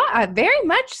lot, very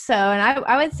much so. And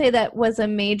I would say that was a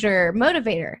major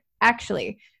motivator,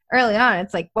 actually. Early on,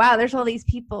 it's like, wow, there's all these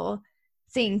people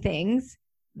seeing things.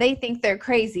 They think they're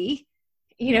crazy,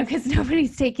 because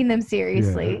nobody's taking them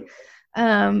seriously.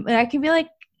 Yeah. And I can be like,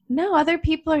 no, other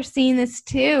people are seeing this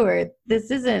too, or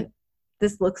this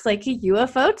looks like a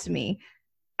UFO to me.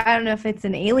 I don't know if it's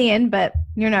an alien, but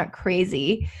you're not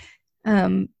crazy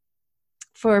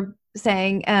for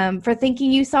saying, for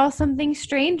thinking you saw something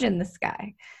strange in the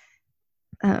sky.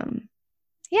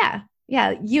 Yeah,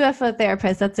 UFO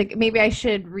therapist. That's like, maybe I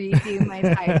should redo my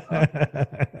title.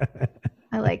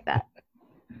 I like that.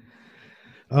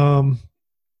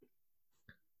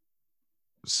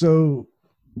 So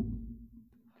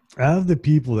out of the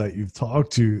people that you've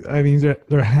talked to,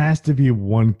 there has to be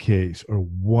one case or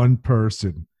one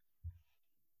person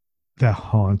that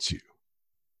haunts you.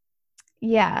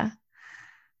 Yeah.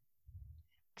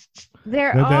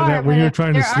 When you're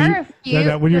trying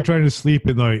to sleep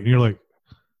at night and you're like,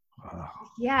 oh,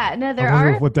 yeah, no, there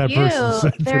are what that person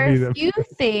said to me. There are a few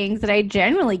things that I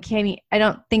generally I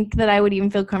don't think that I would even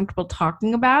feel comfortable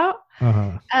talking about.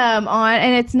 And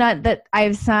it's not that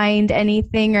I've signed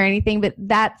anything or anything, but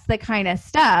that's the kind of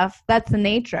stuff, that's the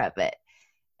nature of it,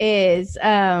 is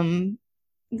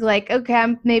like, okay,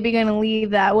 I'm maybe going to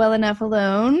leave that well enough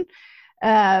alone.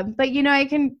 But I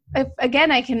can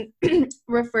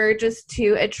refer just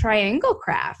to a triangle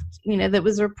craft, that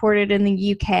was reported in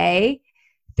the UK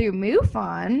through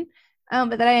MUFON,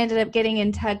 but then I ended up getting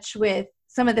in touch with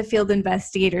some of the field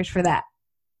investigators for that.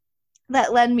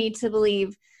 That led me to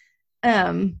believe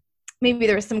maybe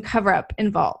there was some cover-up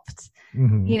involved.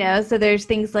 Mm-hmm. So there's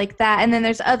things like that. And then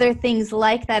there's other things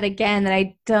like that, again, that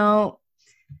I don't,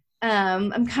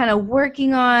 I'm kind of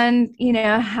working on,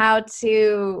 how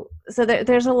to, so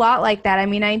there's a lot like that.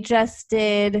 I just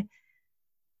did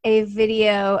a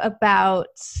video about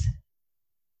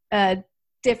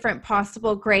different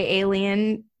possible gray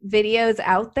alien videos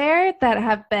out there that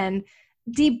have been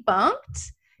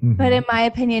debunked, but in my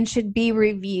opinion should be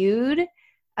reviewed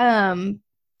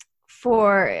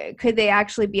for could they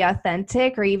actually be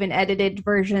authentic or even edited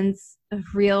versions of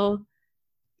real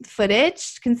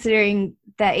footage, considering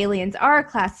that aliens are a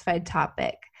classified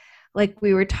topic, like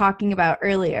we were talking about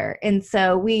earlier. And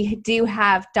so we do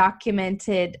have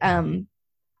documented,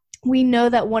 we know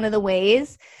that one of the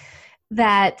ways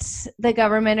that the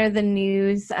government or the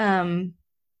news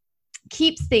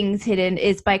keeps things hidden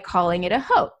is by calling it a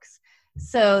hoax.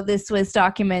 So this was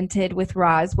documented with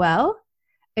Roswell.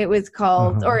 It was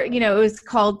called, or, it was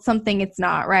called something it's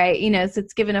not, right? So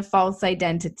it's given a false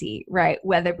identity, right?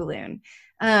 Weather balloon.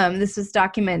 This was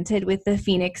documented with the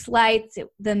Phoenix Lights.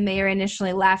 The mayor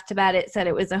initially laughed about it, said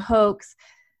it was a hoax,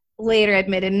 later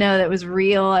admitted, no, that was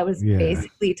real. I was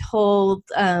basically told.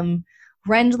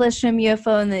 Rendlesham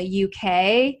UFO in the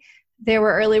UK, there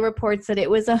were early reports that it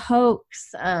was a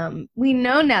hoax. We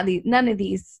know now none of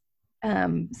these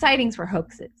sightings were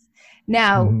hoaxes.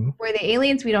 Now, were they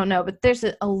aliens? We don't know, but there's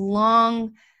a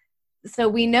long, so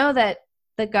we know that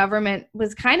the government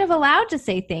was kind of allowed to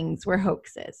say things were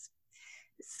hoaxes.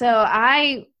 So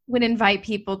I would invite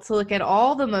people to look at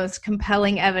all the most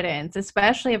compelling evidence,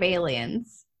 especially of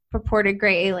aliens, purported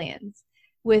gray aliens,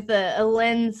 with a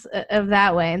lens of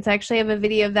that way. And so I actually have a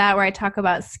video of that where I talk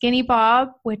about Skinny Bob,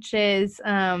 which is,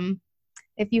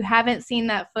 if you haven't seen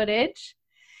that footage,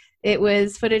 it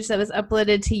was footage that was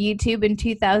uploaded to YouTube in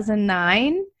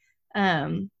 2009.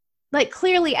 Like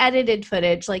clearly edited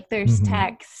footage, like there's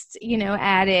text,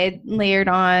 added, layered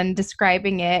on,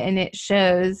 describing it. And it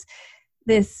shows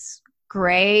this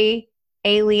gray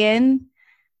alien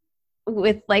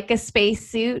with like a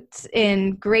spacesuit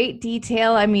in great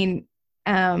detail. I mean,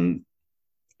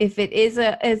 if it is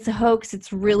it's a hoax,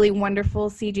 it's really wonderful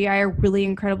CGI or really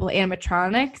incredible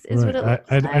animatronics is what it looks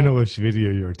like. I know which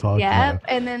video you were talking about.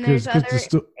 And then there's other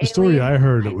the story I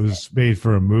heard, it was made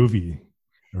for a movie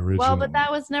originally. Well, but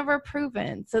that was never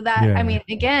proven. So that, I mean,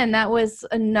 again, that was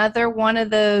another one of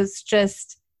those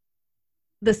just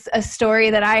a story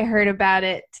that I heard about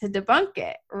it to debunk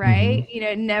it, right?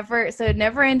 It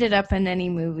never ended up in any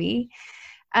movie.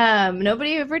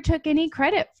 Nobody ever took any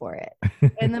credit for it.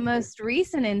 And the most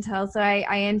recent intel, so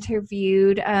I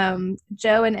interviewed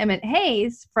Joe and Emmett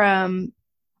Hayes from,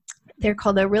 they're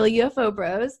called the Real UFO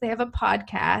Bros. They have a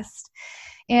podcast.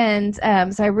 And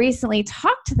so I recently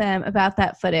talked to them about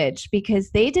that footage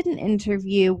because they did an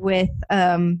interview with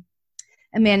a man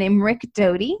named Rick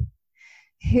Doty,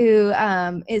 who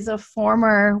is a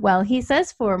former, well, he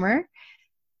says former,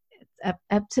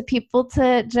 up to people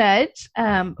to judge,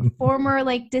 former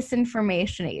like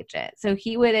disinformation agent. So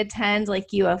he would attend like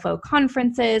UFO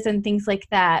conferences and things like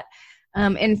that,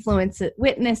 influence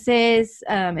witnesses,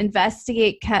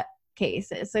 investigate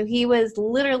cases. So he was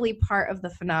literally part of the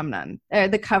phenomenon, or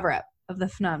the cover-up of the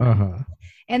phenomenon.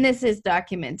 And this is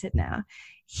documented now.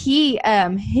 He,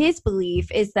 his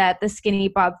belief is that the Skinny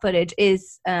Bob footage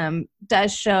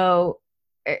does show,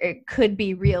 it could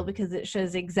be real because it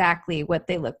shows exactly what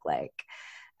they look like.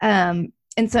 And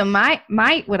so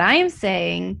what I am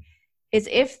saying is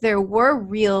if there were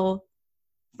real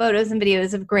photos and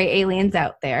videos of gray aliens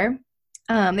out there,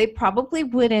 they probably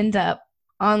would end up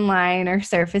online or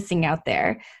surfacing out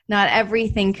there. Not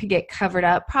everything could get covered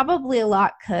up. Probably a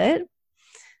lot could.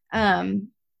 I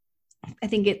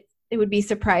think it would be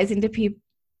surprising to people.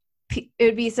 It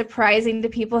would be surprising to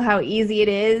people how easy it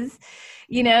is,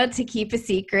 to keep a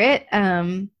secret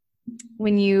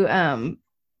when you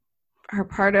are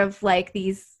part of like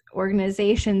these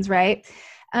organizations, right?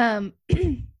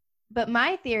 But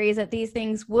my theory is that these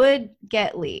things would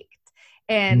get leaked.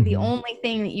 And the only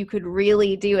thing that you could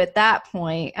really do at that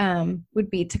point would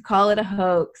be to call it a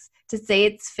hoax, to say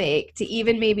it's fake, to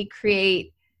even maybe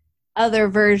create other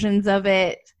versions of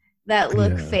it that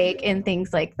look fake and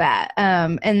things like that.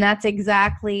 And that's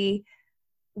exactly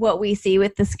what we see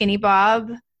with the Skinny Bob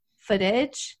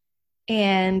footage.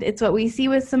 And it's what we see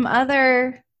with some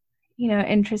other,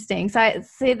 interesting. So I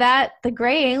say that the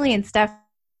gray alien stuff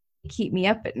keep me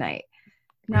up at night.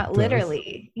 Not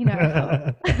literally,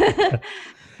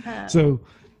 So,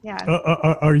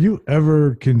 are you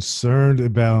ever concerned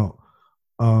about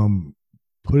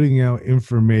putting out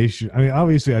information? I mean,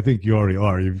 obviously, I think you already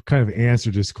are. You've kind of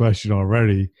answered this question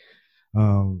already.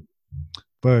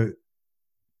 But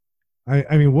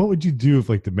I mean, what would you do if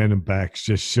like the Men in Blacks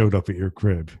just showed up at your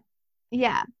crib?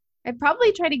 Yeah, I'd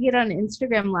probably try to get on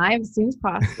Instagram Live as soon as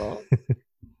possible.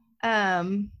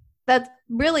 That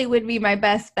really would be my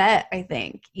best bet, I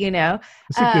think, That's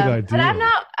a good idea. But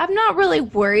I'm not really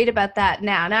worried about that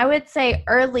now. And I would say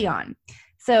early on.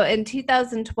 So in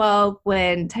 2012,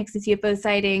 when Texas UFO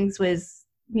sightings was,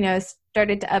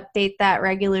 started to update that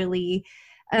regularly,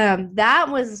 That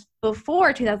was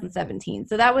before 2017.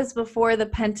 So that was before the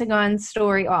Pentagon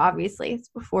story. Well, obviously, it's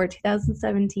before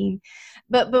 2017.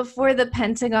 But before the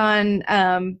Pentagon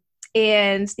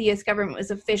and the U.S. government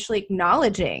was officially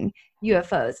acknowledging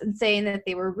UFOs and saying that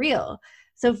they were real.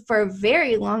 So for a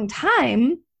very long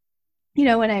time,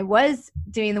 when I was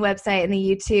doing the website and the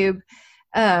YouTube,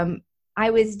 I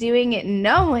was doing it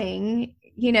knowing,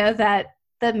 that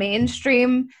the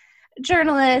mainstream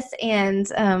journalists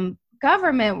and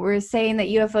government were saying that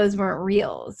UFOs weren't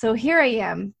real. So here I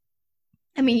am.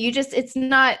 I mean, it's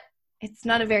not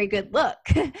a very good look.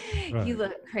 Right. You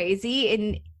look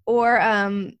crazy or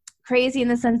crazy in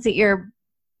the sense that you're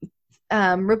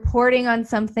reporting on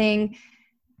something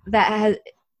that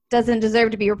doesn't deserve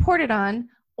to be reported on,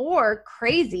 or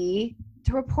crazy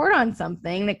to report on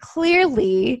something that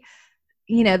clearly,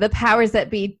 the powers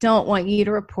that be don't want you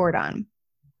to report on.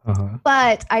 Uh-huh.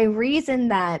 But I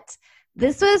reasoned that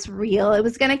this was real. It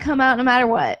was going to come out no matter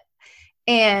what.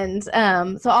 And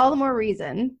so all the more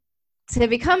reason to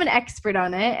become an expert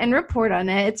on it and report on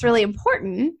it. It's really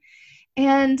important.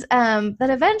 And that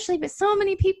eventually, but so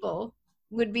many people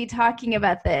would be talking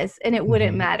about this and it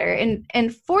wouldn't matter.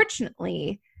 And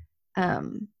fortunately,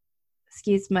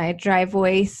 excuse my dry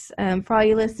voice for all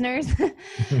you listeners,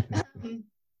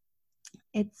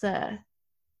 it's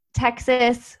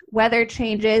Texas, weather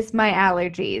changes, my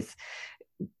allergies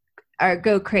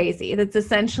go crazy. That's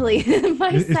essentially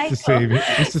my cycle.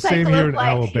 It's the same here in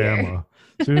Alabama.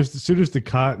 As soon as the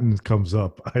cotton comes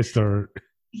up, I start.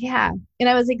 Yeah. And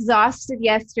I was exhausted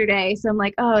yesterday. So I'm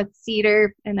like, oh, it's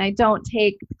cedar. And I don't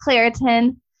take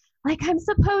Claritin like I'm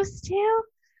supposed to.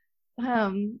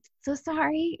 So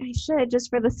sorry. I should, just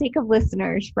for the sake of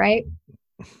listeners, right?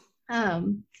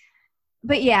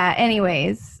 But yeah,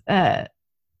 anyways, I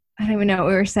don't even know what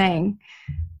we were saying.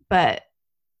 But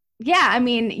yeah, I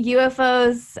mean,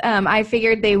 UFOs, I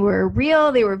figured they were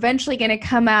real. They were eventually going to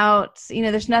come out.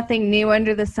 There's nothing new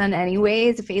under the sun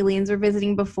anyways. If aliens were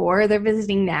visiting before, they're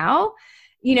visiting now,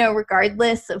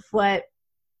 regardless of what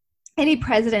any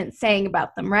president's saying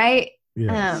about them, right?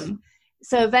 Yes.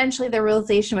 So eventually the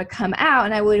realization would come out,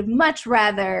 and I would much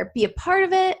rather be a part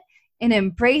of it and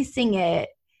embracing it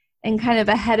and kind of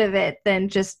ahead of it than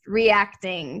just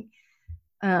reacting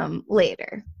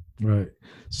later. Right.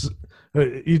 So,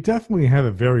 you definitely have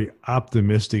a very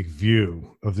optimistic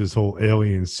view of this whole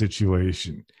alien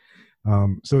situation.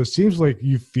 So it seems like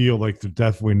you feel like they're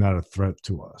definitely not a threat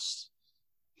to us.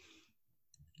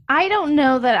 I don't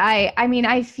know that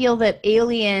I feel that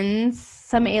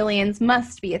some aliens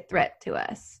must be a threat to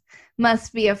us,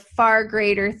 must be a far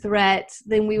greater threat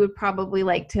than we would probably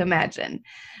like to imagine,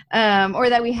 or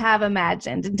that we have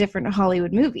imagined in different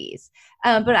Hollywood movies.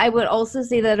 But I would also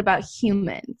say that about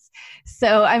humans.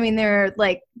 So, I mean, there are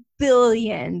like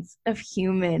billions of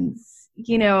humans,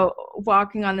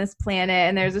 walking on this planet,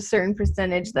 and there's a certain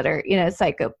percentage that are,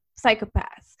 psychopaths,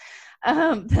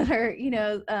 that are,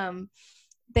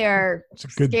 they're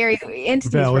scary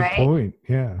entities, valid right? Point,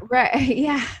 yeah. Right,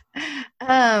 yeah.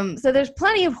 So there's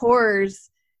plenty of horrors,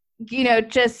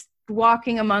 just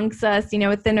walking amongst us,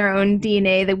 within our own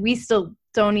DNA that we still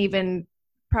don't even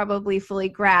probably fully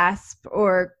grasp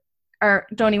or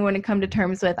don't even want to come to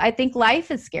terms with. I think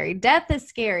life is scary. Death is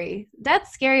scary.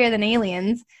 Death's scarier than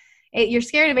aliens. You're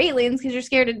scared of aliens because you're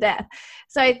scared of death.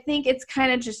 So I think it's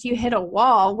kind of just you hit a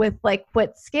wall with like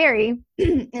what's scary.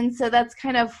 And so that's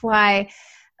kind of why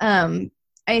I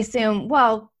assume,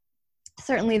 well,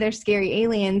 certainly there's scary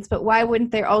aliens, but why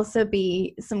wouldn't there also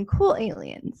be some cool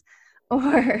aliens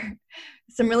or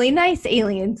some really nice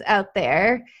aliens out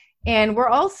there? And we're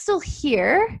all still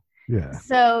here. Yeah.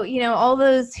 So, all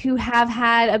those who have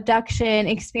had abduction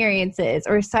experiences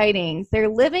or sightings, they're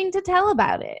living to tell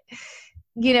about it,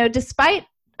 despite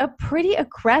a pretty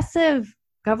aggressive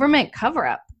government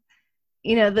cover-up.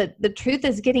 The truth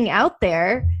is getting out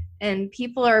there and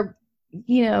people are,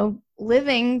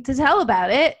 living to tell about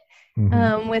it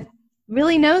with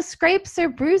really no scrapes or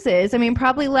bruises. I mean,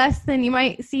 probably less than you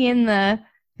might see in the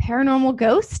paranormal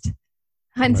ghost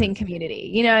hunting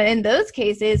community. In those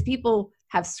cases, people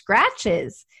have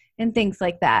scratches and things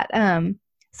like that.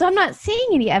 So I'm not seeing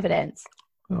any evidence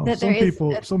that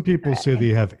some people say they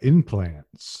have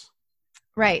implants.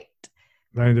 Right.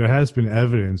 I mean, there has been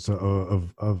evidence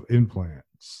of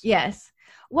implants. Yes.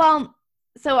 Well,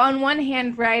 so on one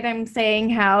hand, right, I'm saying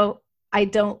how I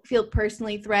don't feel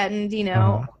personally threatened,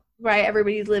 right?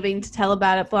 Everybody's living to tell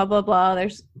about it, blah, blah, blah.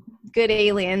 There's good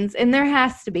aliens. And there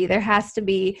has to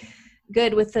be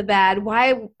good with the bad.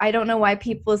 Why? I don't know why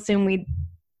people assume we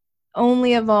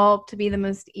only evolved to be the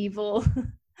most evil,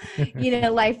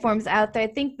 life forms out there. I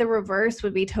think the reverse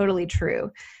would be totally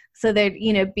true. So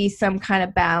there'd, be some kind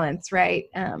of balance, right?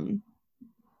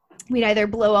 We'd either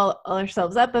blow all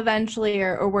ourselves up eventually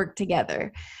or work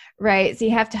together, right? So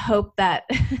you have to hope that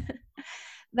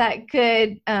that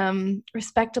good,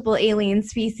 respectable alien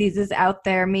species is out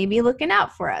there, maybe looking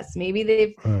out for us. Maybe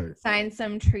they've signed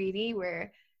some treaty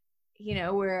where,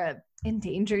 we're a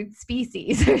endangered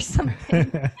species or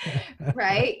something,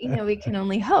 right? We can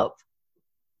only hope.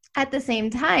 At the same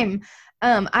time,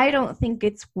 I don't think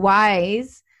it's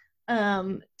wise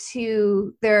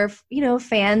to, there are,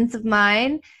 fans of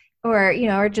mine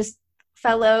or just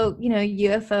fellow,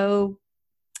 UFO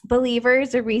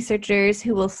believers or researchers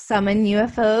who will summon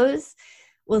UFOs,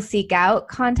 will seek out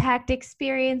contact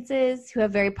experiences, who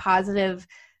have very positive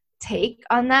take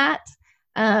on that.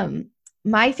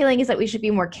 My feeling is that we should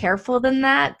be more careful than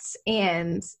that.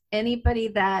 And anybody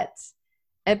that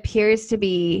appears to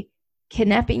be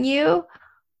kidnapping you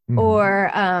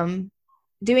or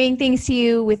doing things to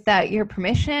you without your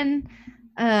permission,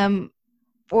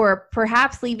 or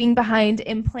perhaps leaving behind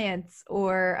implants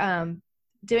or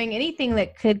doing anything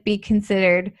that could be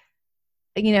considered,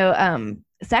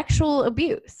 sexual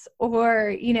abuse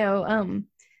or,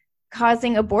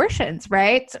 causing abortions,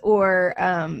 right? Or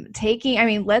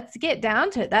let's get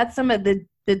down to it. That's some of the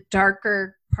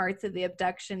darker parts of the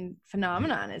abduction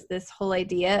phenomenon, is this whole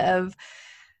idea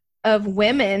of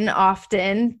women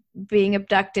often being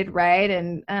abducted, right?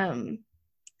 And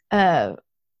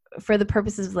for the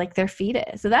purposes of like their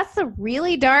fetus. So that's the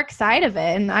really dark side of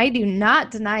it. And I do not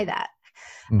deny that.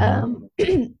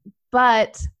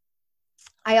 But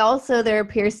I also, there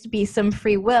appears to be some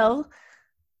free will,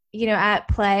 at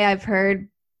play. I've heard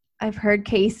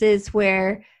cases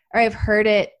where, or I've heard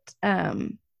it, that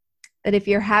if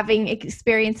you're having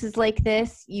experiences like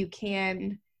this, you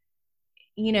can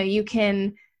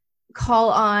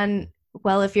call on,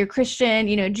 well, if you're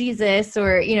Christian, Jesus,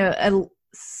 or,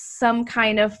 some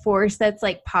kind of force that's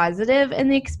like positive,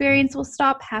 and the experience will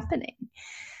stop happening.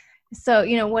 So,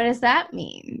 what does that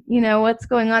mean? What's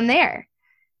going on there?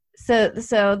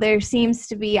 So there seems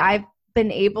to be, I've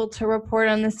been able to report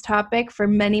on this topic for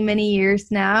many, many years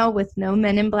now with no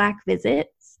Men in Black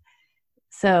visits.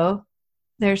 So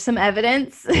there's some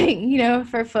evidence,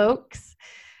 for folks,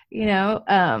 yeah.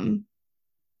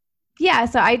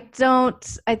 So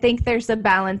I think there's a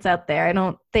balance out there.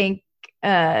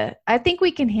 I think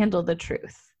we can handle the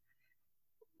truth,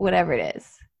 whatever it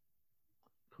is.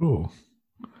 Cool.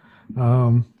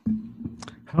 How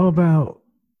about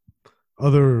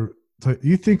other,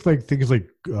 you think like things like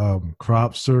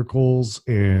crop circles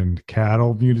and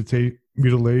cattle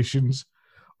mutilations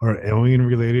are alien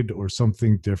related or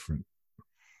something different?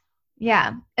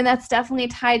 Yeah. And that's definitely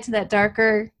tied to that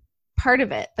darker part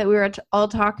of it that we were all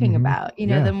talking about,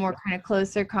 the more kind of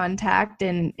closer contact.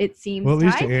 And it seems, well, at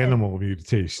least the animal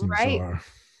mutations are.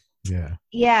 And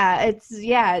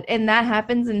that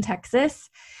happens in Texas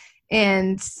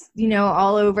and,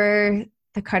 all over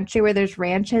the country where there's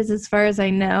ranches, as far as I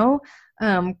know.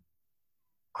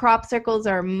 Crop circles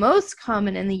are most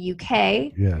common in the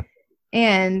UK. Yeah.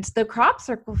 And the crop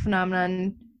circle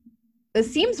phenomenon, it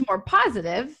seems more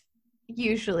positive.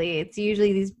 It's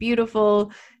usually these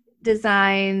beautiful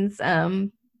designs.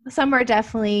 Some are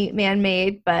definitely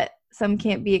man-made, but some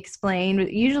can't be explained.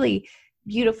 Usually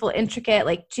beautiful, intricate,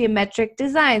 like geometric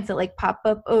designs that like pop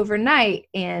up overnight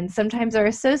and sometimes are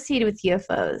associated with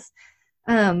UFOs.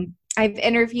 I've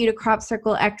interviewed a crop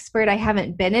circle expert. I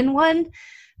haven't been in one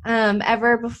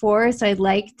ever before, so I'd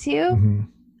like to.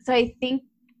 So I think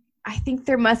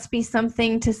there must be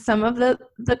something to some of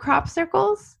the crop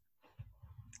circles.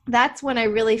 That's when I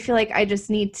really feel like I just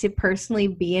need to personally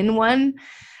be in one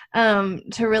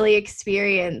to really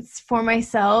experience for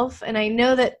myself. And I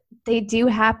know that they do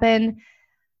happen,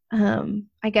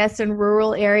 I guess, in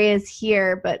rural areas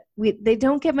here, but they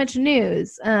don't get much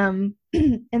news. And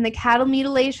the cattle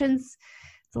mutilations,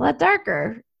 it's a lot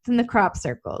darker than the crop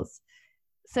circles.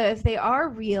 So if they are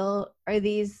real,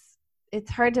 it's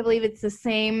hard to believe it's the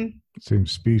same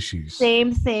species,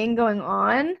 same thing going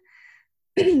on.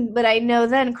 But I know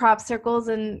then crop circles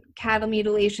and cattle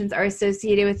mutilations are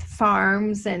associated with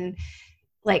farms and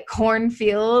like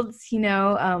cornfields.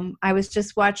 I was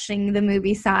just watching the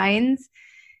movie Signs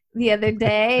the other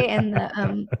day, and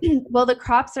the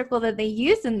crop circle that they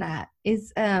use in that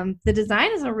is the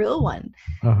design is a real one.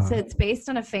 So it's based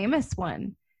on a famous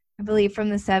one, I believe, from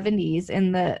the 70s,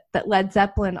 and that Led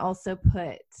Zeppelin also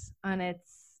put on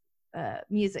its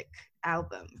music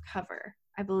album cover,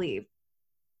 I believe.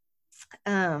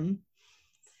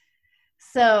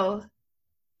 So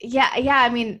yeah, I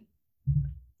mean,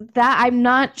 that I'm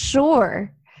not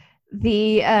sure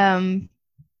the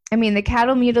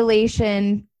cattle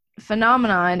mutilation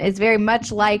phenomenon is very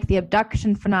much like the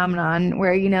abduction phenomenon,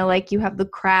 where, you know, like you have the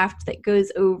craft that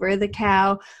goes over the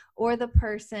cow or the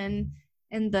person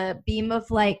and the beam of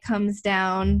light comes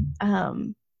down.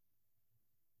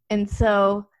 And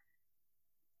so,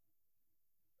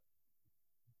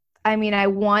 I mean, I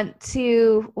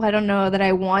don't know that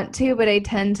I want to, but I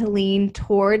tend to lean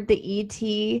toward the ET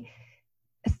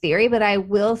theory. But I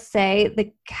will say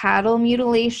the cattle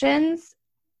mutilations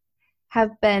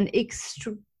have been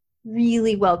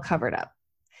really well covered up.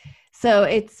 So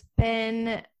it's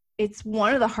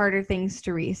one of the harder things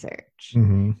to research.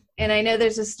 Mm-hmm. And I know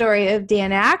there's a story of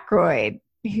Dan Aykroyd,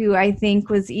 who I think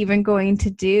was even going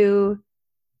to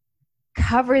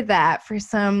cover that for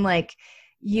some like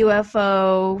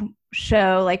UFO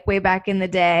show, like way back in the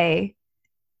day.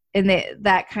 And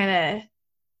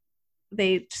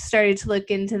they started to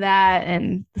look into that,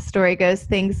 and the story goes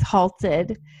things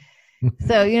halted.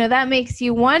 So, you know, that makes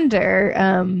you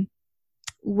wonder,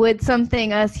 would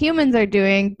something us humans are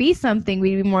doing be something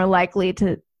we'd be more likely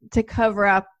to cover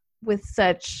up with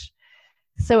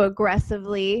so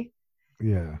aggressively?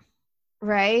 Yeah.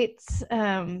 Right?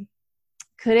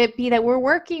 Could it be that we're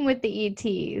working with the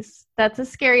ETs? That's a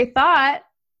scary thought,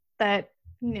 that,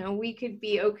 you know, we could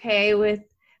be okay with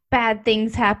bad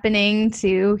things happening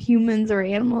to humans or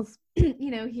animals,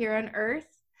 you know, here on Earth.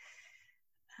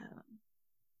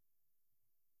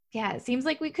 Yeah, it seems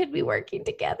like we could be working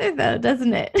together, though,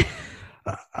 doesn't it?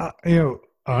 You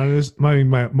know,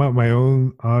 my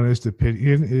own honest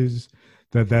opinion is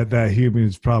that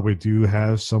humans probably do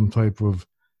have some type of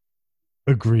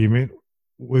agreement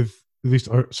with, at least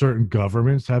certain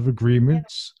governments have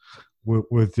agreements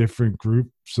with different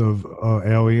groups of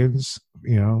aliens,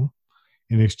 you know,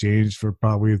 in exchange for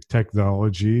probably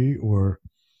technology or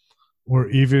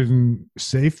even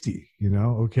safety, you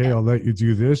know. Okay, I'll let you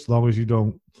do this as long as you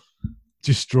don't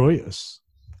destroy us.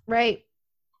 Right.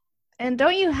 And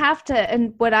don't you have to,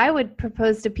 and what I would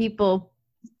propose to people,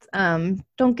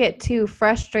 don't get too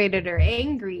frustrated or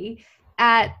angry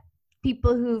at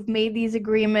people who've made these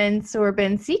agreements or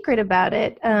been secret about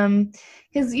it.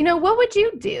 Because, you know, what would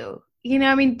you do? You know,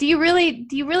 I mean, do you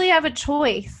really have a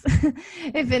choice?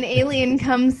 If an alien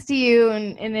comes to you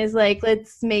and is like,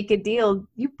 let's make a deal,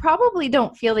 you probably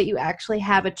don't feel that you actually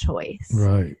have a choice.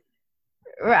 Right.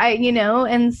 Right. You know,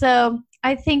 and so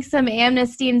I think some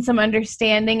amnesty and some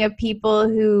understanding of people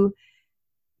who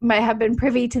might have been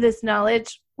privy to this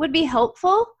knowledge would be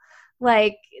helpful,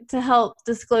 like to help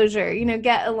disclosure, you know,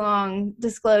 get along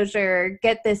disclosure,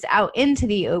 get this out into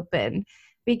the open.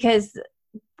 Because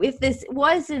if this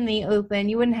was in the open,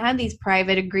 you wouldn't have these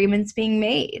private agreements being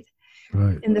made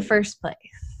in the first place.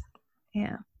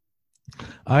 Yeah.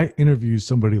 I interviewed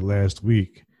somebody last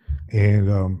week,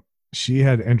 and she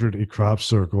had entered a crop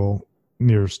circle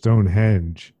near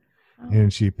Stonehenge,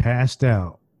 and she passed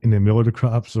out in the middle of the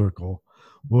crop circle,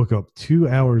 woke up 2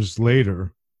 hours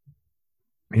later,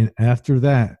 and after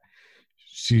that,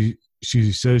 she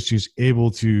says she's able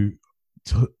to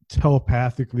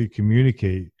telepathically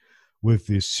communicate with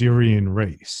the Syrian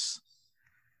race.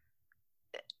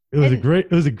 It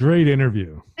was a great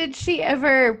interview. Did she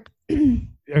ever? I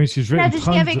mean, she's written. Did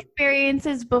she have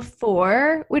experiences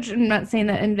before? Which I'm not saying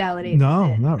that invalidates.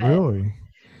 No, not really.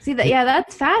 See that? Yeah,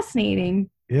 that's fascinating.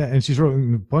 Yeah, and she's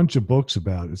written a bunch of books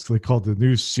about it. It's called The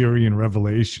New Syrian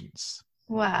Revelations.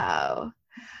 Wow.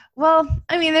 Well,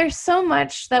 I mean, there's so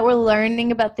much that we're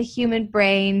learning about the human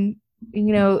brain,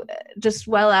 you know, just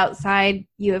well outside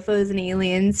UFOs and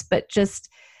aliens, but just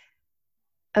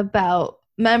about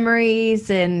memories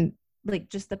and like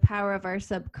just the power of our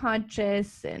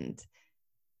subconscious. And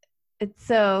it's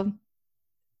so,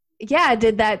 yeah,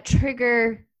 did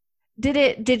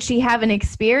she have an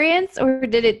experience, or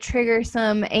did it trigger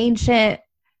some ancient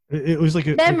it was like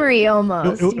a memory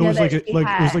almost? It was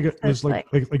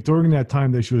like during that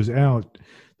time that she was out,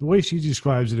 the way she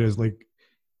describes it is like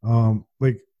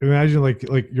imagine like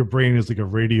your brain is like a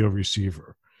radio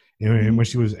receiver, and when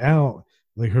she was out,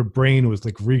 like her brain was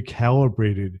like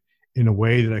recalibrated in a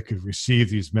way that I could receive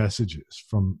these messages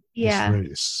from this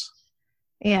race.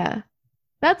 Yeah,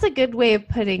 that's a good way of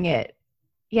putting it.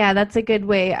 Yeah, that's a good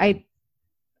way.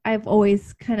 I've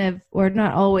always kind of, or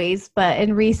not always, but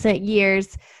in recent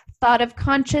years, thought of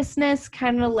consciousness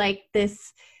kind of like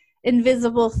this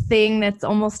invisible thing that's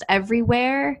almost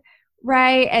everywhere,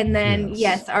 right? And then,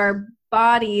 yes our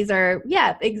bodies are,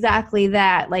 exactly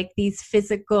that, like these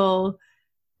physical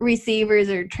receivers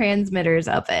or transmitters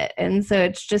of it. And so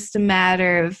it's just a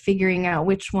matter of figuring out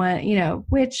which one, you know,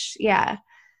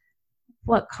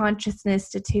 what consciousness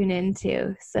to tune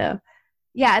into. So,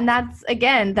 yeah, and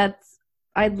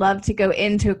I'd love to go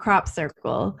into a crop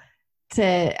circle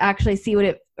to actually see what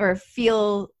it, or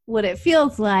feel what it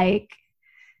feels like,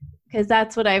 because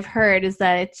that's what I've heard, is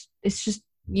that it's just,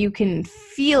 you can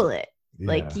feel it. Yeah.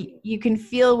 Like you can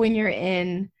feel when you're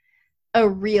in a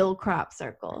real crop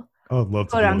circle, I would love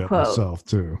to quote do that unquote, myself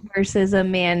too. versus a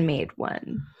man-made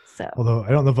one. So, Although I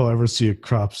don't know if I'll ever see a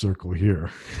crop circle here.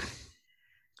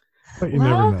 But you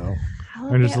never know.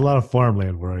 And there's a lot of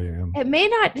farmland where I am.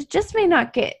 It just may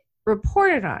not get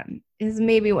reported on, is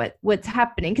maybe what's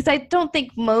happening. Because I don't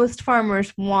think most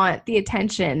farmers want the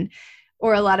attention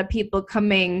or a lot of people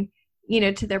coming,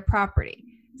 to their property.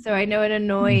 So I know it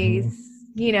annoys,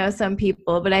 some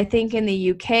people, but I think in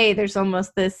the UK, there's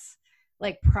almost this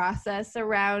like process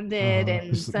around it,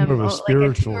 and some like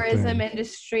a tourism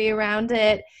industry around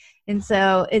it. And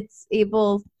so it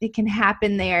can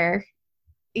happen there.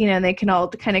 They can all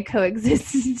kind of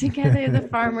coexist together, the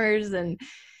farmers and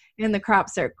the crop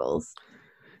circles.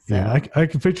 So. Yeah, I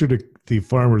can picture the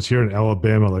farmers here in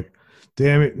Alabama like,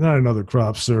 damn it, not another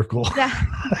crop circle.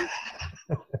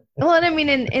 Well, and I mean,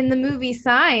 in the movie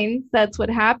Signs, that's what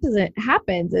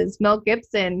happens is Mel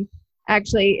Gibson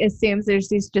actually assumes there's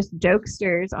these just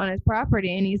jokesters on his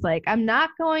property, and he's like, I'm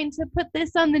not going to put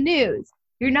this on the news.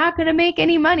 You're not going to make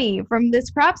any money from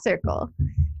this crop circle.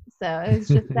 So it's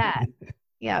just that.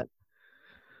 Yeah.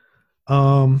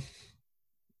 How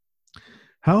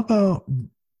about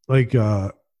like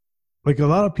a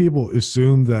lot of people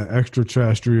assume that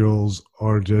extraterrestrials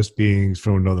are just beings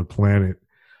from another planet.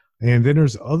 And then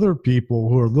there's other people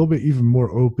who are a little bit even more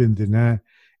open than that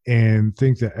and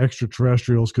think that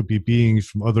extraterrestrials could be beings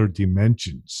from other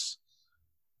dimensions.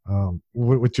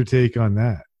 What's your take on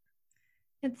that?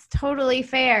 It's totally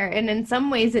fair. And in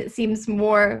some ways it seems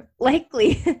more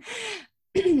likely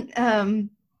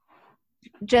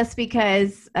just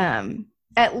because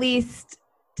at least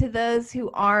to those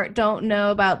who don't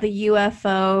know about the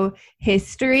UFO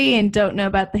history and don't know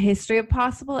about the history of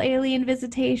possible alien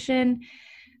visitation,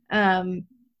 and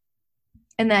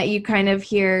that you kind of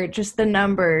hear just the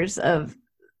numbers of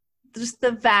just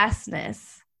the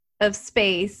vastness of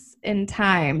space and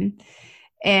time,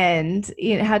 and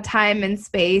how time and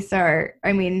space are,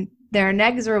 they're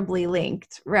inexorably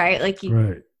linked, right? Like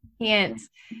you can't,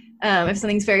 if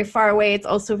something's very far away, it's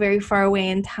also very far away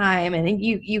in time, and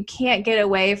you can't get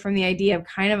away from the idea of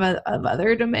kind of of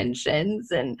other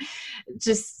dimensions and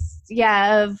just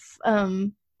of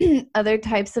other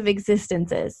types of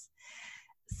existences.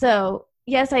 So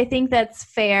yes, I think that's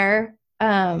fair.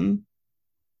 I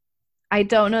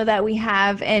don't know that we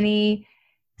have any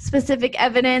specific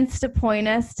evidence to point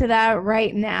us to that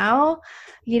right now.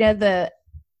 The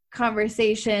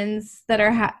conversations that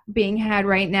are being had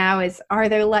right now is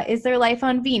there life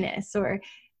on Venus, or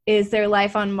is there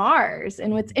life on Mars?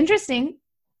 And what's interesting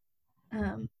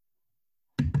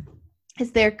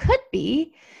is there could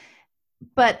be,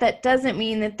 but that doesn't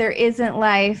mean that there isn't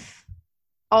life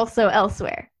also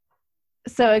elsewhere.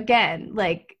 So again,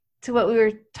 like to what we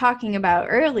were talking about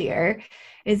earlier,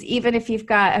 is even if you've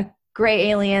got a gray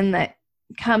alien that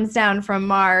comes down from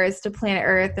Mars to planet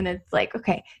Earth, and it's like,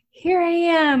 okay, here I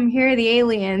am, here are the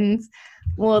aliens.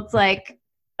 Well, it's like,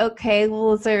 okay,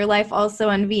 well, is there life also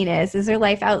on Venus? Is there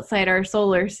life outside our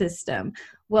solar system?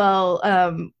 Well,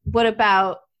 what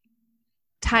about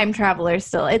time travelers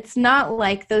still? It's not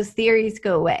like those theories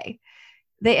go away.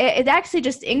 It actually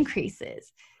just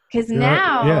increases. Because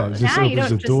now you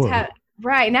don't just have,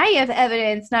 now you have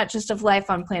evidence not just of life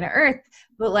on planet Earth,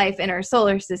 but life in our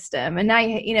solar system. And now,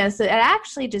 so it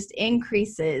actually just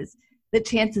increases the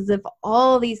chances of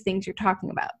all these things you're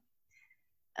talking about.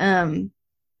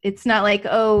 It's not like,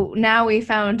 oh, now we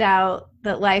found out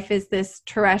that life is this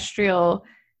terrestrial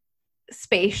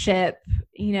spaceship,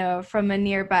 from a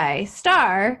nearby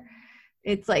star.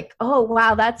 It's like, oh,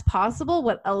 wow, that's possible.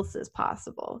 What else is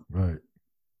possible? Right.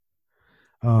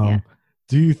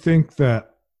 Do you think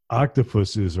that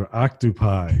octopuses or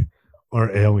octopi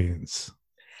are aliens?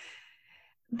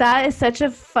 That is such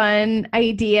a fun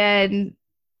idea. And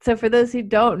so for those who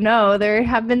don't know, there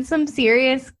have been some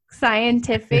serious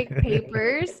scientific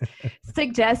papers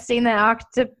suggesting that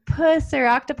octopus or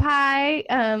octopi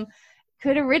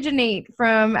could originate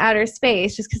from outer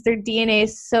space, just because their DNA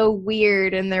is so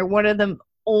weird and they're one of the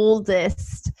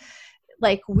oldest,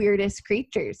 weirdest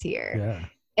creatures here. Yeah.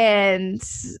 And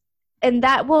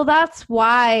that's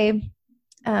why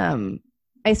I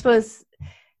suppose,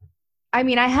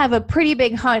 I have a pretty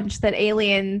big hunch that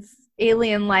alien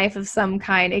life of some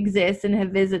kind exists and have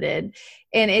visited,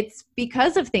 and it's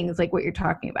because of things like what you're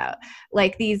talking about,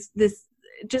 like we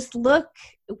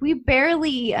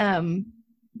barely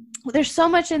there's so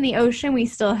much in the ocean we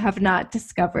still have not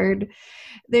discovered.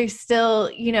 There's still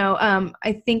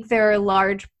I think there are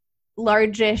large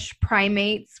largish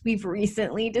primates we've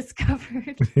recently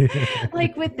discovered,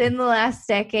 like within the last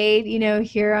decade,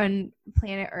 here on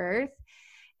planet Earth.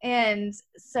 And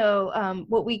so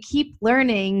what we keep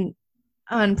learning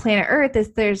on planet Earth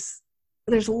is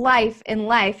there's life and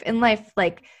life and life,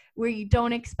 like where you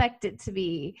don't expect it to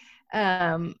be,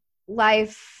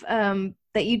 life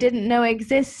that you didn't know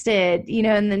existed,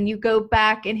 and then you go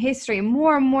back in history,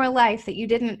 more and more life that you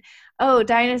didn't. Oh,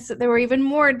 dinosaurs! There were even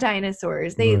more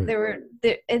dinosaurs. Right.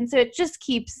 And so it just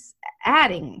keeps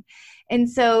adding. And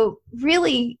so,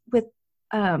 really, with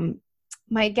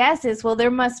my guess is, well,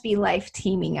 there must be life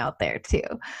teeming out there too,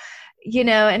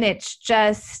 and it's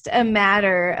just a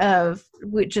matter of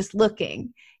just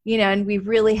looking, and we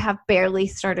really have barely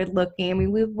started looking. I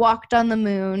mean, we've walked on the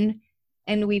moon,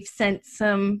 and we've sent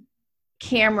some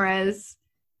cameras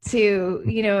to,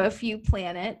 a few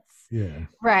planets. Yeah.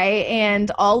 Right.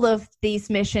 And all of these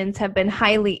missions have been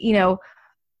highly,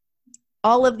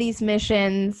 all of these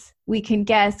missions we can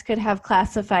guess could have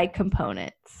classified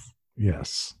components.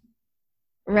 Yes.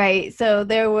 Right. So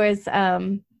there was,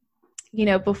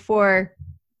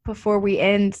 before we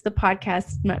end the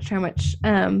podcast, I'm not sure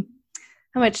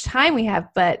how much time we have,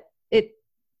 but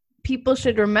people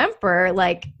should remember,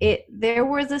 there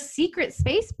was a secret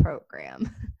space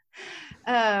program.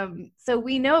 So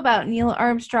we know about Neil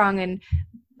Armstrong and,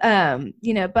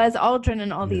 Buzz Aldrin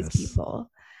and all these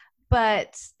people,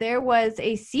 but there was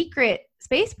a secret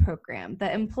space program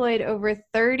that employed over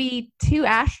 32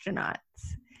 astronauts.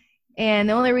 And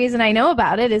the only reason I know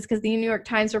about it is because the New York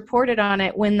Times reported on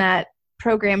it when that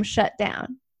program shut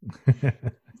down.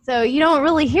 So you don't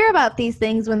really hear about these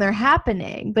things when they're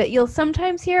happening, but you'll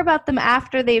sometimes hear about them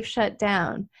after they've shut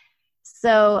down.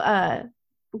 So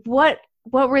what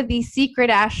were these secret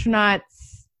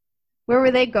astronauts? Where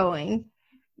were they going?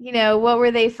 What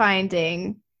were they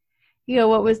finding?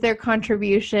 What was their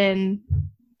contribution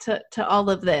to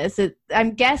all of this?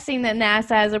 I'm guessing that NASA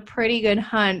has a pretty good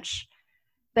hunch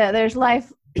that there's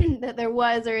life, that there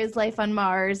was or is life on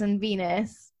Mars and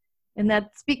Venus. And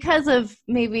that's because of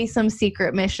maybe some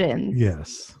secret missions.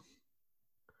 Yes.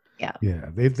 Yeah. Yeah.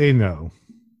 They know.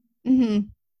 Mm-hmm.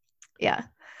 Yeah.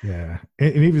 Yeah.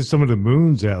 And even some of the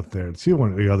moons out there, too,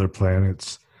 one of the other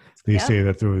planets, they say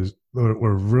that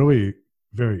were really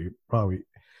very probably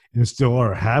and still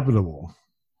are habitable.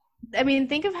 I mean,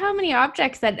 think of how many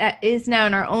objects that is now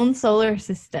in our own solar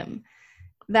system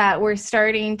that we're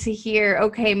starting to hear,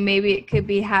 okay, maybe it could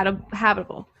be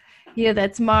habitable.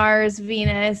 That's Mars,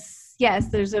 Venus. Yes,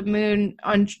 there's a moon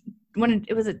on one of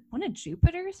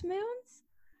Jupiter's moons?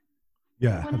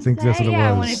 Yeah, I think that's what it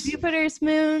was. One of Jupiter's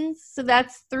moons. So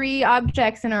that's 3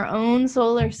 objects in our own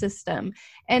solar system.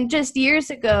 And just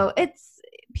years ago,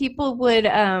 people would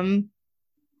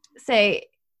say,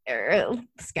 or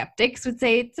skeptics would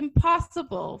say, it's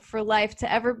impossible for life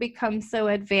to ever become so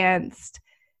advanced,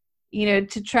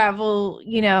 to travel,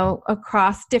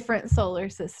 across different solar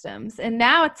systems. And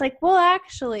now it's like, well,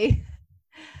 actually,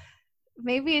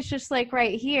 maybe it's just like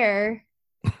right here.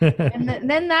 And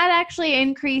then that actually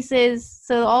increases.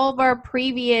 So all of our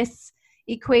previous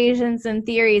equations and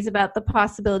theories about the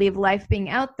possibility of life being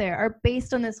out there are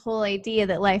based on this whole idea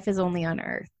that life is only on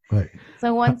Earth. Right.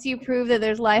 So once you prove that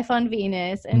there's life on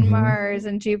Venus and Mars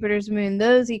and Jupiter's moon,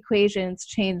 those equations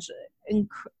change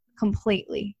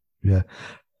completely. Yeah.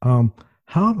 How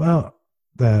about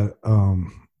that? Well,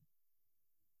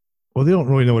 they don't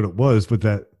really know what it was, but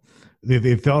that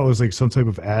they thought it was like some type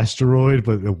of asteroid,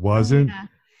 but it wasn't. Yeah.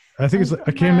 I think it's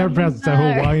I can't never pronounce that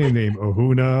Hawaiian name,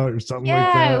 Ohuna or something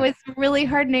like that. Yeah, it was a really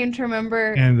hard name to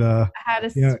remember. And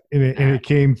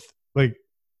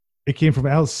it came from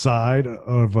outside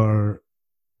of our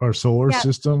solar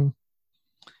system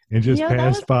and just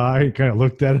passed by and kind of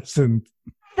looked at us and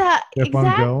kept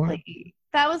on going.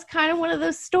 That was kind of one of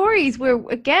those stories where,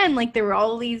 again, like there were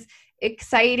all these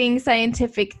exciting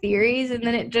scientific theories, and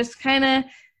then it just kind of,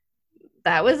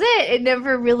 that was it.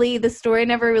 The story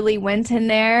never really went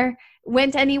anywhere,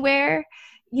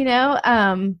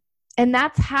 and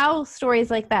that's how stories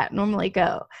like that normally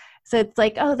go. So it's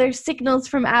like, oh, there's signals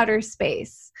from outer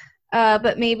space,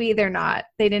 but maybe they're not.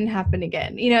 They didn't happen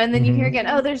again, and then you hear again,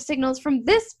 oh, there's signals from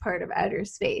this part of outer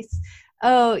space.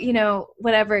 Oh,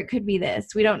 whatever, it could be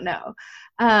this. We don't know.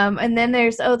 And then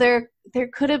there's, there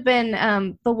could have been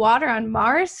the water on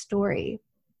Mars story.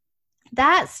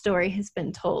 That story has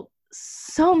been told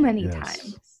so many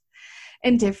times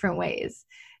in different ways.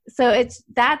 So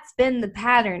that's been the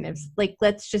pattern of like,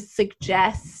 let's just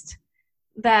suggest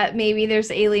that maybe there's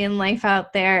alien life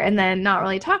out there and then not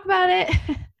really talk about it.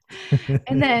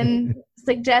 And then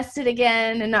suggest it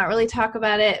again and not really talk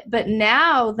about it. But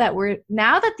now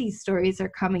that these stories are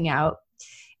coming out,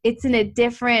 it's in a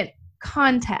different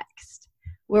context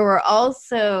where we're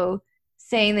also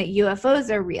saying that UFOs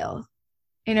are real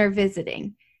and are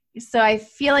visiting. So I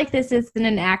feel like this isn't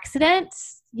an accident,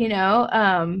 you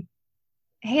know.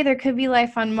 Hey, there could be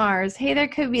life on Mars. Hey, there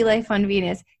could be life on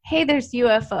Venus. Hey, there's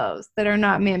UFOs that are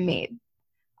not man-made,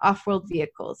 off-world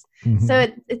vehicles. Mhm. So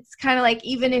it's kind of like,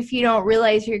 even if you don't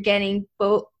realize you're getting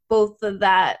both of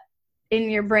that in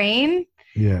your brain,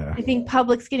 Yeah. I think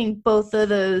public's getting both of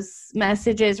those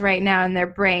messages right now in their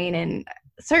brain, and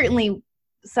certainly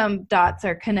some dots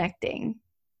are connecting.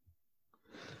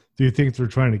 Do you think they're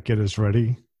trying to get us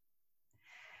ready?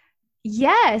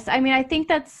 Yes, I mean, I think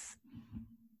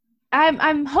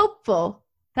I'm hopeful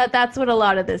that that's what a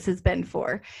lot of this has been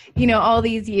for. You know, all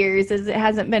these years, is it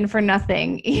hasn't been for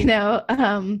nothing. You know,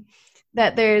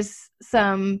 that there's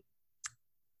some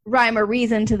rhyme or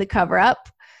reason to the cover up.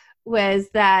 Was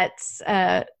that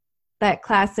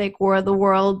classic War of the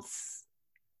Worlds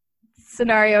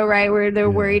scenario, right, where they're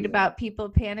worried about people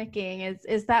panicking?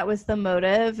 Is that was the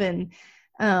motive, and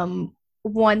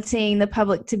wanting the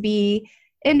public to be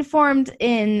informed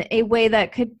in a way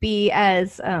that could be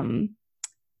as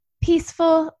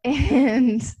peaceful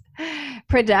and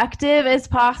productive as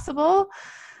possible.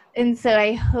 And so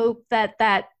I hope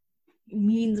that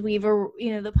means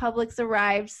the public's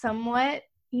arrived somewhat,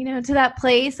 to that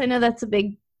place. I know that's a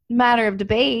big matter of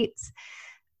debate,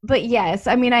 but yes,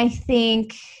 I mean, I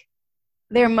think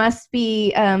there must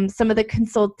be some of the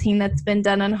consulting that's been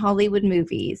done on Hollywood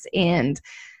movies, and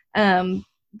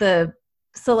the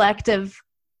selective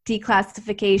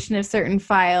declassification of certain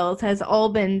files has all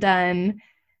been done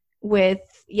with,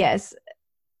 yes,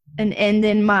 an end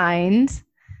in mind.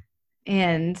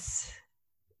 And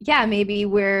yeah, maybe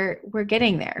we're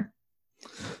getting there.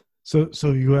 So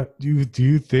do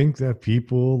you think that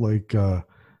people like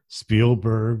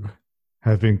Spielberg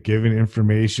have been given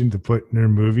information to put in their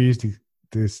movies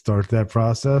to start that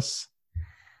process?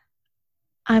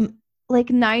 I'm like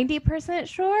 90%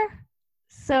 sure.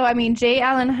 So, I mean, J.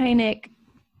 Allen Hynek,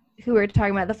 who we're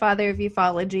talking about, the father of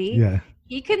ufology,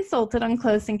 he consulted on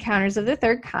Close Encounters of the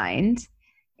Third Kind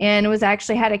and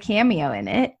actually had a cameo in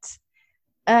it.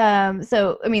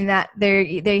 So, I mean, that there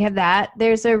you have that.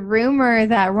 There's a rumor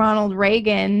that Ronald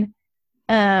Reagan,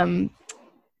 I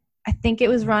think it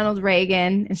was Ronald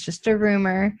Reagan, it's just a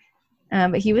rumor,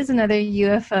 but he was another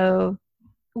UFO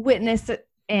witness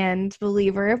and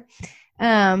believer,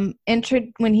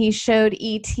 when he showed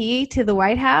ET to the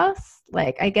White House,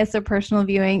 like, I guess a personal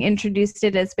viewing, introduced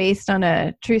it as based on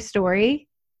a true story.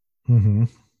 Mm-hmm.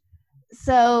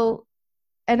 So,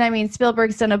 and I mean,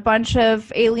 Spielberg's done a bunch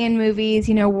of alien movies,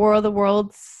 War of the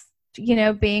Worlds,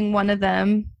 being one of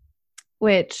them,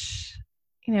 which,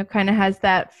 kind of has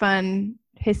that fun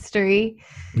history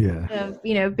of,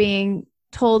 being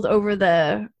told over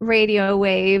the radio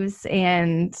waves,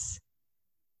 and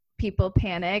people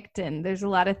panicked. And there's a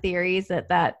lot of theories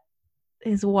that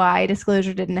is why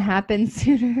disclosure didn't happen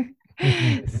sooner.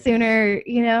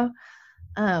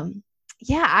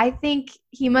 Yeah, I think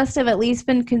he must have at least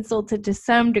been consulted to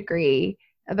some degree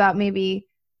about maybe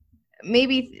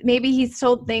he's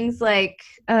told things like,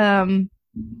 go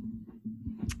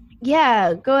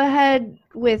ahead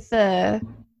with that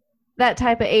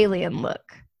type of alien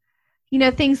look,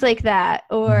 things like that,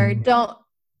 or don't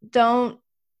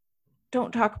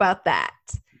talk about that,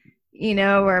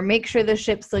 or make sure the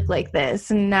ships look like this.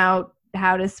 And now,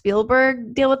 how does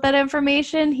Spielberg deal with that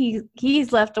information?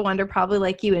 He's left to wonder, probably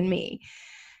like you and me.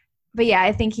 But yeah,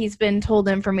 I think he's been told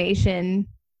information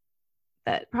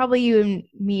that probably you and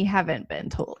me haven't been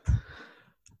told.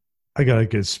 I gotta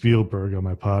get Spielberg on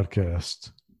my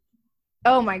podcast.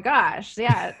 Oh my gosh,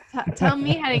 yeah. Tell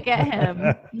me how to get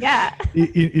him. Yeah.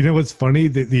 You know what's funny?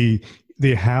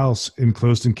 The house in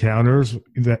Close Encounters,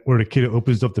 where the kid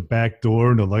opens up the back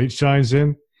door and the light shines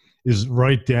in, is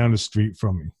right down the street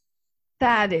from me.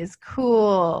 That is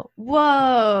cool.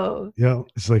 Whoa. Yeah,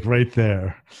 it's like right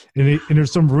there. And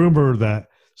there's some rumor that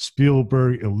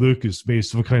Spielberg and Lucas made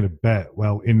some kind of bet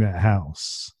while in that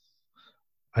house.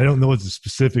 I don't know what the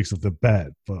specifics of the bet,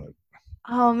 but...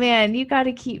 Oh, man, you got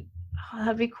to keep... Oh,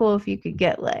 that'd be cool if you could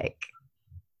get, like,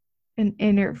 an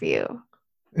interview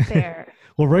there.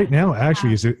 Well, right now,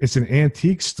 actually, it's an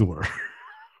antique store.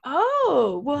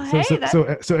 Oh, well, hey.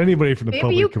 So anybody from the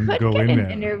public can go in there. Maybe you could get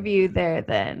an interview there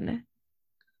then.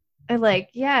 And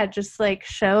just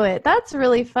show it. That's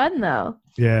really fun, though.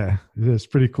 Yeah, it's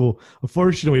pretty cool.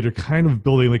 Unfortunately, they're kind of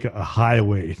building like a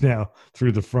highway now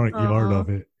through the front yard of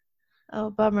it. Oh,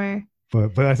 bummer.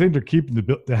 But I think they're keeping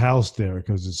the house there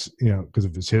because it's because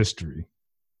of its history.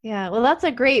 Yeah, well, that's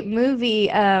a great movie.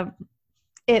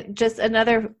 it just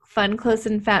another fun close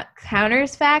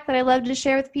encounters fact that I love to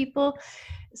share with people.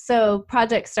 So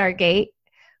Project Stargate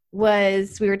we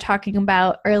were talking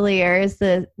about earlier, is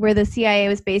where the CIA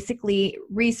was basically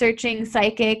researching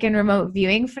psychic and remote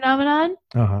viewing phenomenon.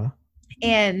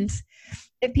 And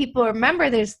if people remember,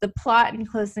 there's the plot in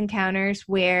Close Encounters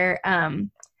where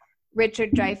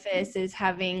Richard Dreyfuss is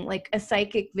having like a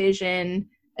psychic vision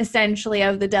essentially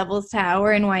of the Devil's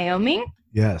Tower in Wyoming.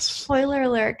 Yes. Spoiler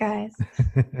alert, guys.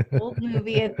 Old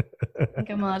movie. I think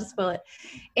I'm allowed to spoil it.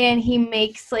 And he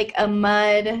makes like a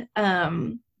mud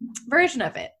version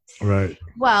of it. Right.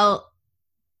 Well,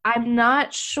 I'm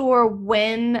not sure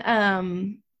when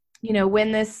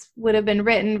when this would have been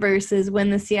written versus when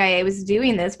the CIA was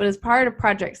doing this, but as part of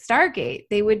Project Stargate,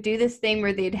 they would do this thing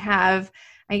where they'd have,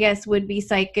 I guess, would-be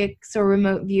psychics or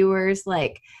remote viewers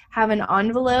like have an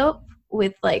envelope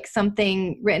with like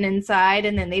something written inside,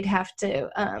 and then they'd have to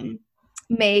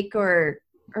make or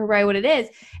write what it is.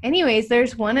 Anyways,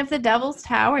 there's one of the Devil's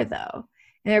Tower though.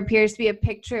 And there appears to be a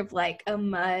picture of like a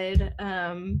mud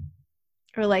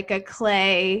or like a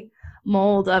clay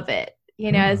mold of it,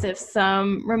 as if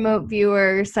some remote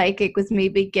viewer psychic was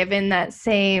maybe given Devil's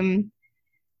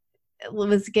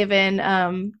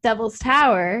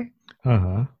Tower,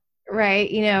 right?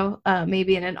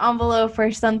 Maybe in an envelope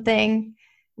or something.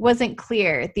 Wasn't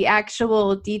clear. The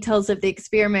actual details of the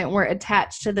experiment weren't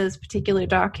attached to those particular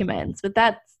documents, but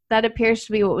that appears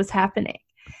to be what was happening.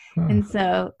 And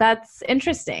so that's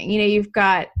interesting. You've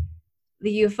got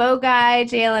the UFO guy,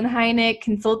 J. Allen Hynek,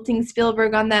 consulting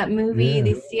Spielberg on that movie,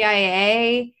 the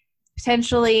CIA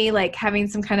potentially like having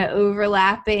some kind of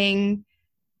overlapping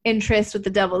interest with the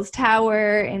Devil's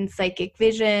Tower and psychic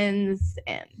visions.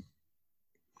 And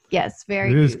yes,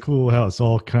 It is cool how it's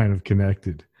all kind of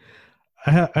connected.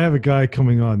 I have a guy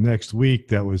coming on next week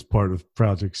that was part of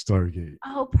Project Stargate.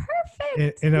 Oh,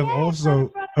 perfect. And I've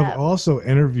also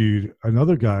interviewed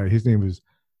another guy. His name is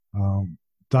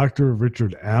Dr.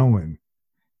 Richard Allen.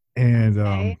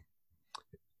 And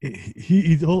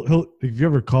he'll if you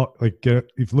ever call, like, if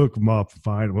you look him up,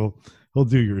 fine, he'll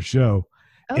do your show.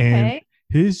 Okay.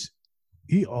 And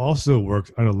he also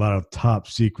works on a lot of top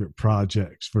secret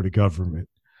projects for the government.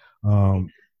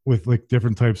 With like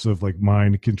different types of like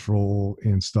mind control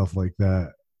and stuff like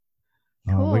that.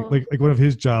 Cool. Like one of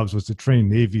his jobs was to train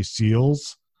Navy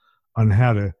SEALs on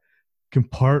how to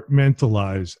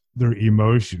compartmentalize their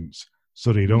emotions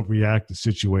so they don't react to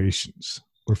situations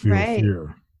or feel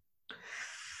fear.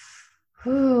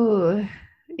 Ooh,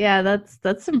 yeah, that's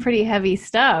some pretty heavy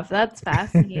stuff. That's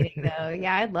fascinating, though.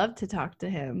 Yeah, I'd love to talk to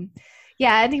him.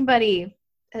 Yeah, anybody.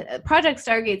 Project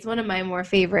Stargate's one of my more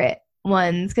favorite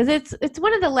ones because it's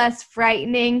one of the less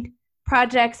frightening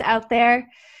projects out there.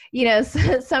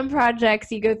 Some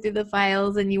projects you go through the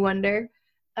files and you wonder,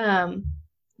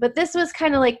 but this was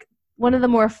kind of like one of the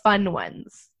more fun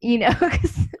ones,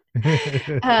 because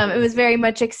it was very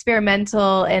much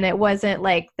experimental and it wasn't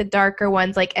like the darker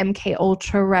ones like MK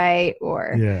Ultra, right?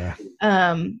 Or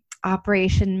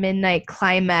Operation Midnight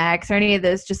Climax or any of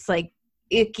those just like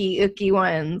icky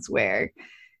ones where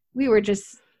we were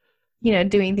just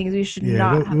doing things we should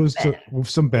not have been.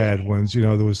 Some bad ones. There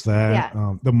was that,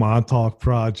 the Montauk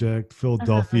Project,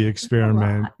 Philadelphia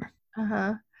Experiment.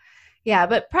 Yeah,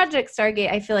 but Project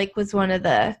Stargate, I feel like, was one of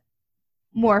the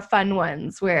more fun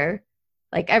ones where,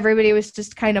 like, everybody was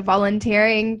just kind of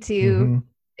volunteering to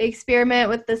experiment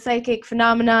with the psychic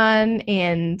phenomenon.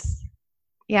 And,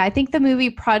 yeah, I think the movie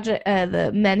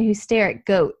The Men Who Stare at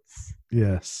Goats.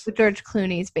 Yes. With George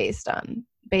Clooney's based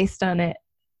on it.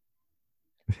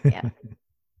 Yeah.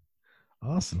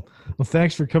 Awesome. Well,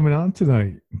 thanks for coming on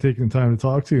tonight and taking the time to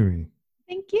talk to me.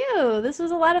 Thank you. This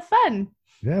was a lot of fun.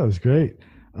 Yeah, it was great.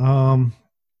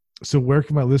 So where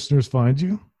can my listeners find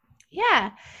you?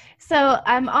 Yeah. So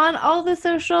I'm on all the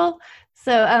social.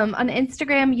 So on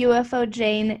Instagram, UFO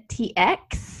Jane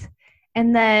TX.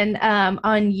 And then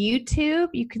on YouTube,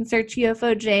 you can search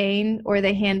UFO Jane or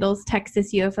the handles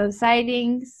Texas UFO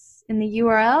Sightings in the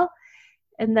URL.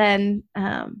 And then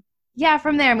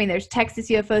from there, there's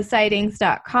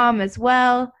TexasUFOsightings.com as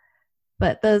well,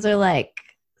 but those are like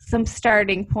some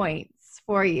starting points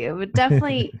for you. But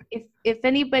definitely, if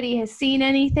anybody has seen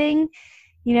anything,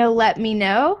 let me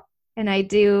know. And I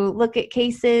do look at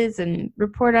cases and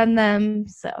report on them.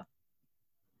 So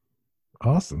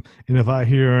awesome. And if I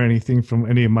hear anything from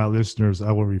any of my listeners,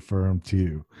 I will refer them to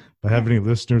you. If I have any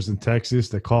listeners in Texas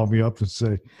that call me up and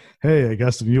say, "Hey, I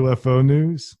got some UFO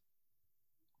news,"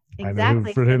 exactly. I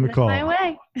know for him to call. My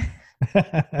way.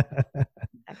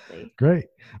 Exactly. Great.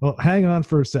 Well, hang on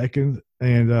for a second,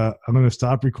 and I'm going to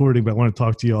stop recording, but I want to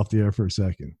talk to you off the air for a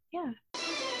second. Yeah. Yeah.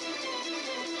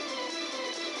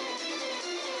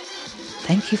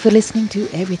 Thank you for listening to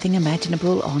Everything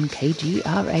Imaginable on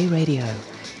KGRA Radio.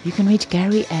 You can reach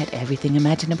Gary at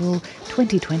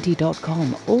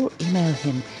everythingimaginable2020.com or email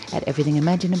him at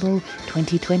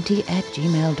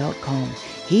everythingimaginable2020@gmail.com.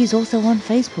 He's also on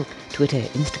Facebook, Twitter,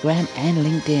 Instagram, and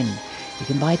LinkedIn. You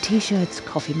can buy t-shirts,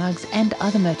 coffee mugs, and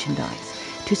other merchandise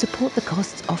to support the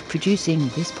costs of producing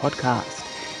this podcast.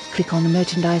 Click on the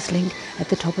merchandise link at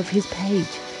the top of his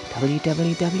page,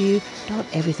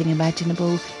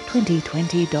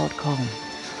 www.everythingimaginable2020.com.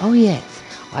 Oh yes,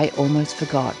 I almost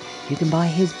forgot. You can buy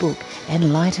his book,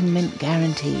 Enlightenment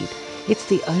Guaranteed. It's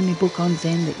the only book on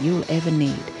Zen that you'll ever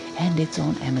need, and it's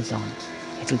on Amazon.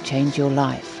 It'll change your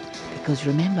life, because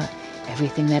remember,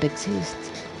 everything that exists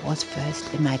was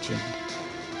first imagined.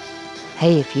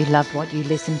 Hey, if you loved what you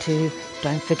listened to,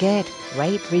 don't forget,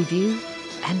 rate, review,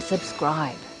 and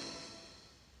subscribe.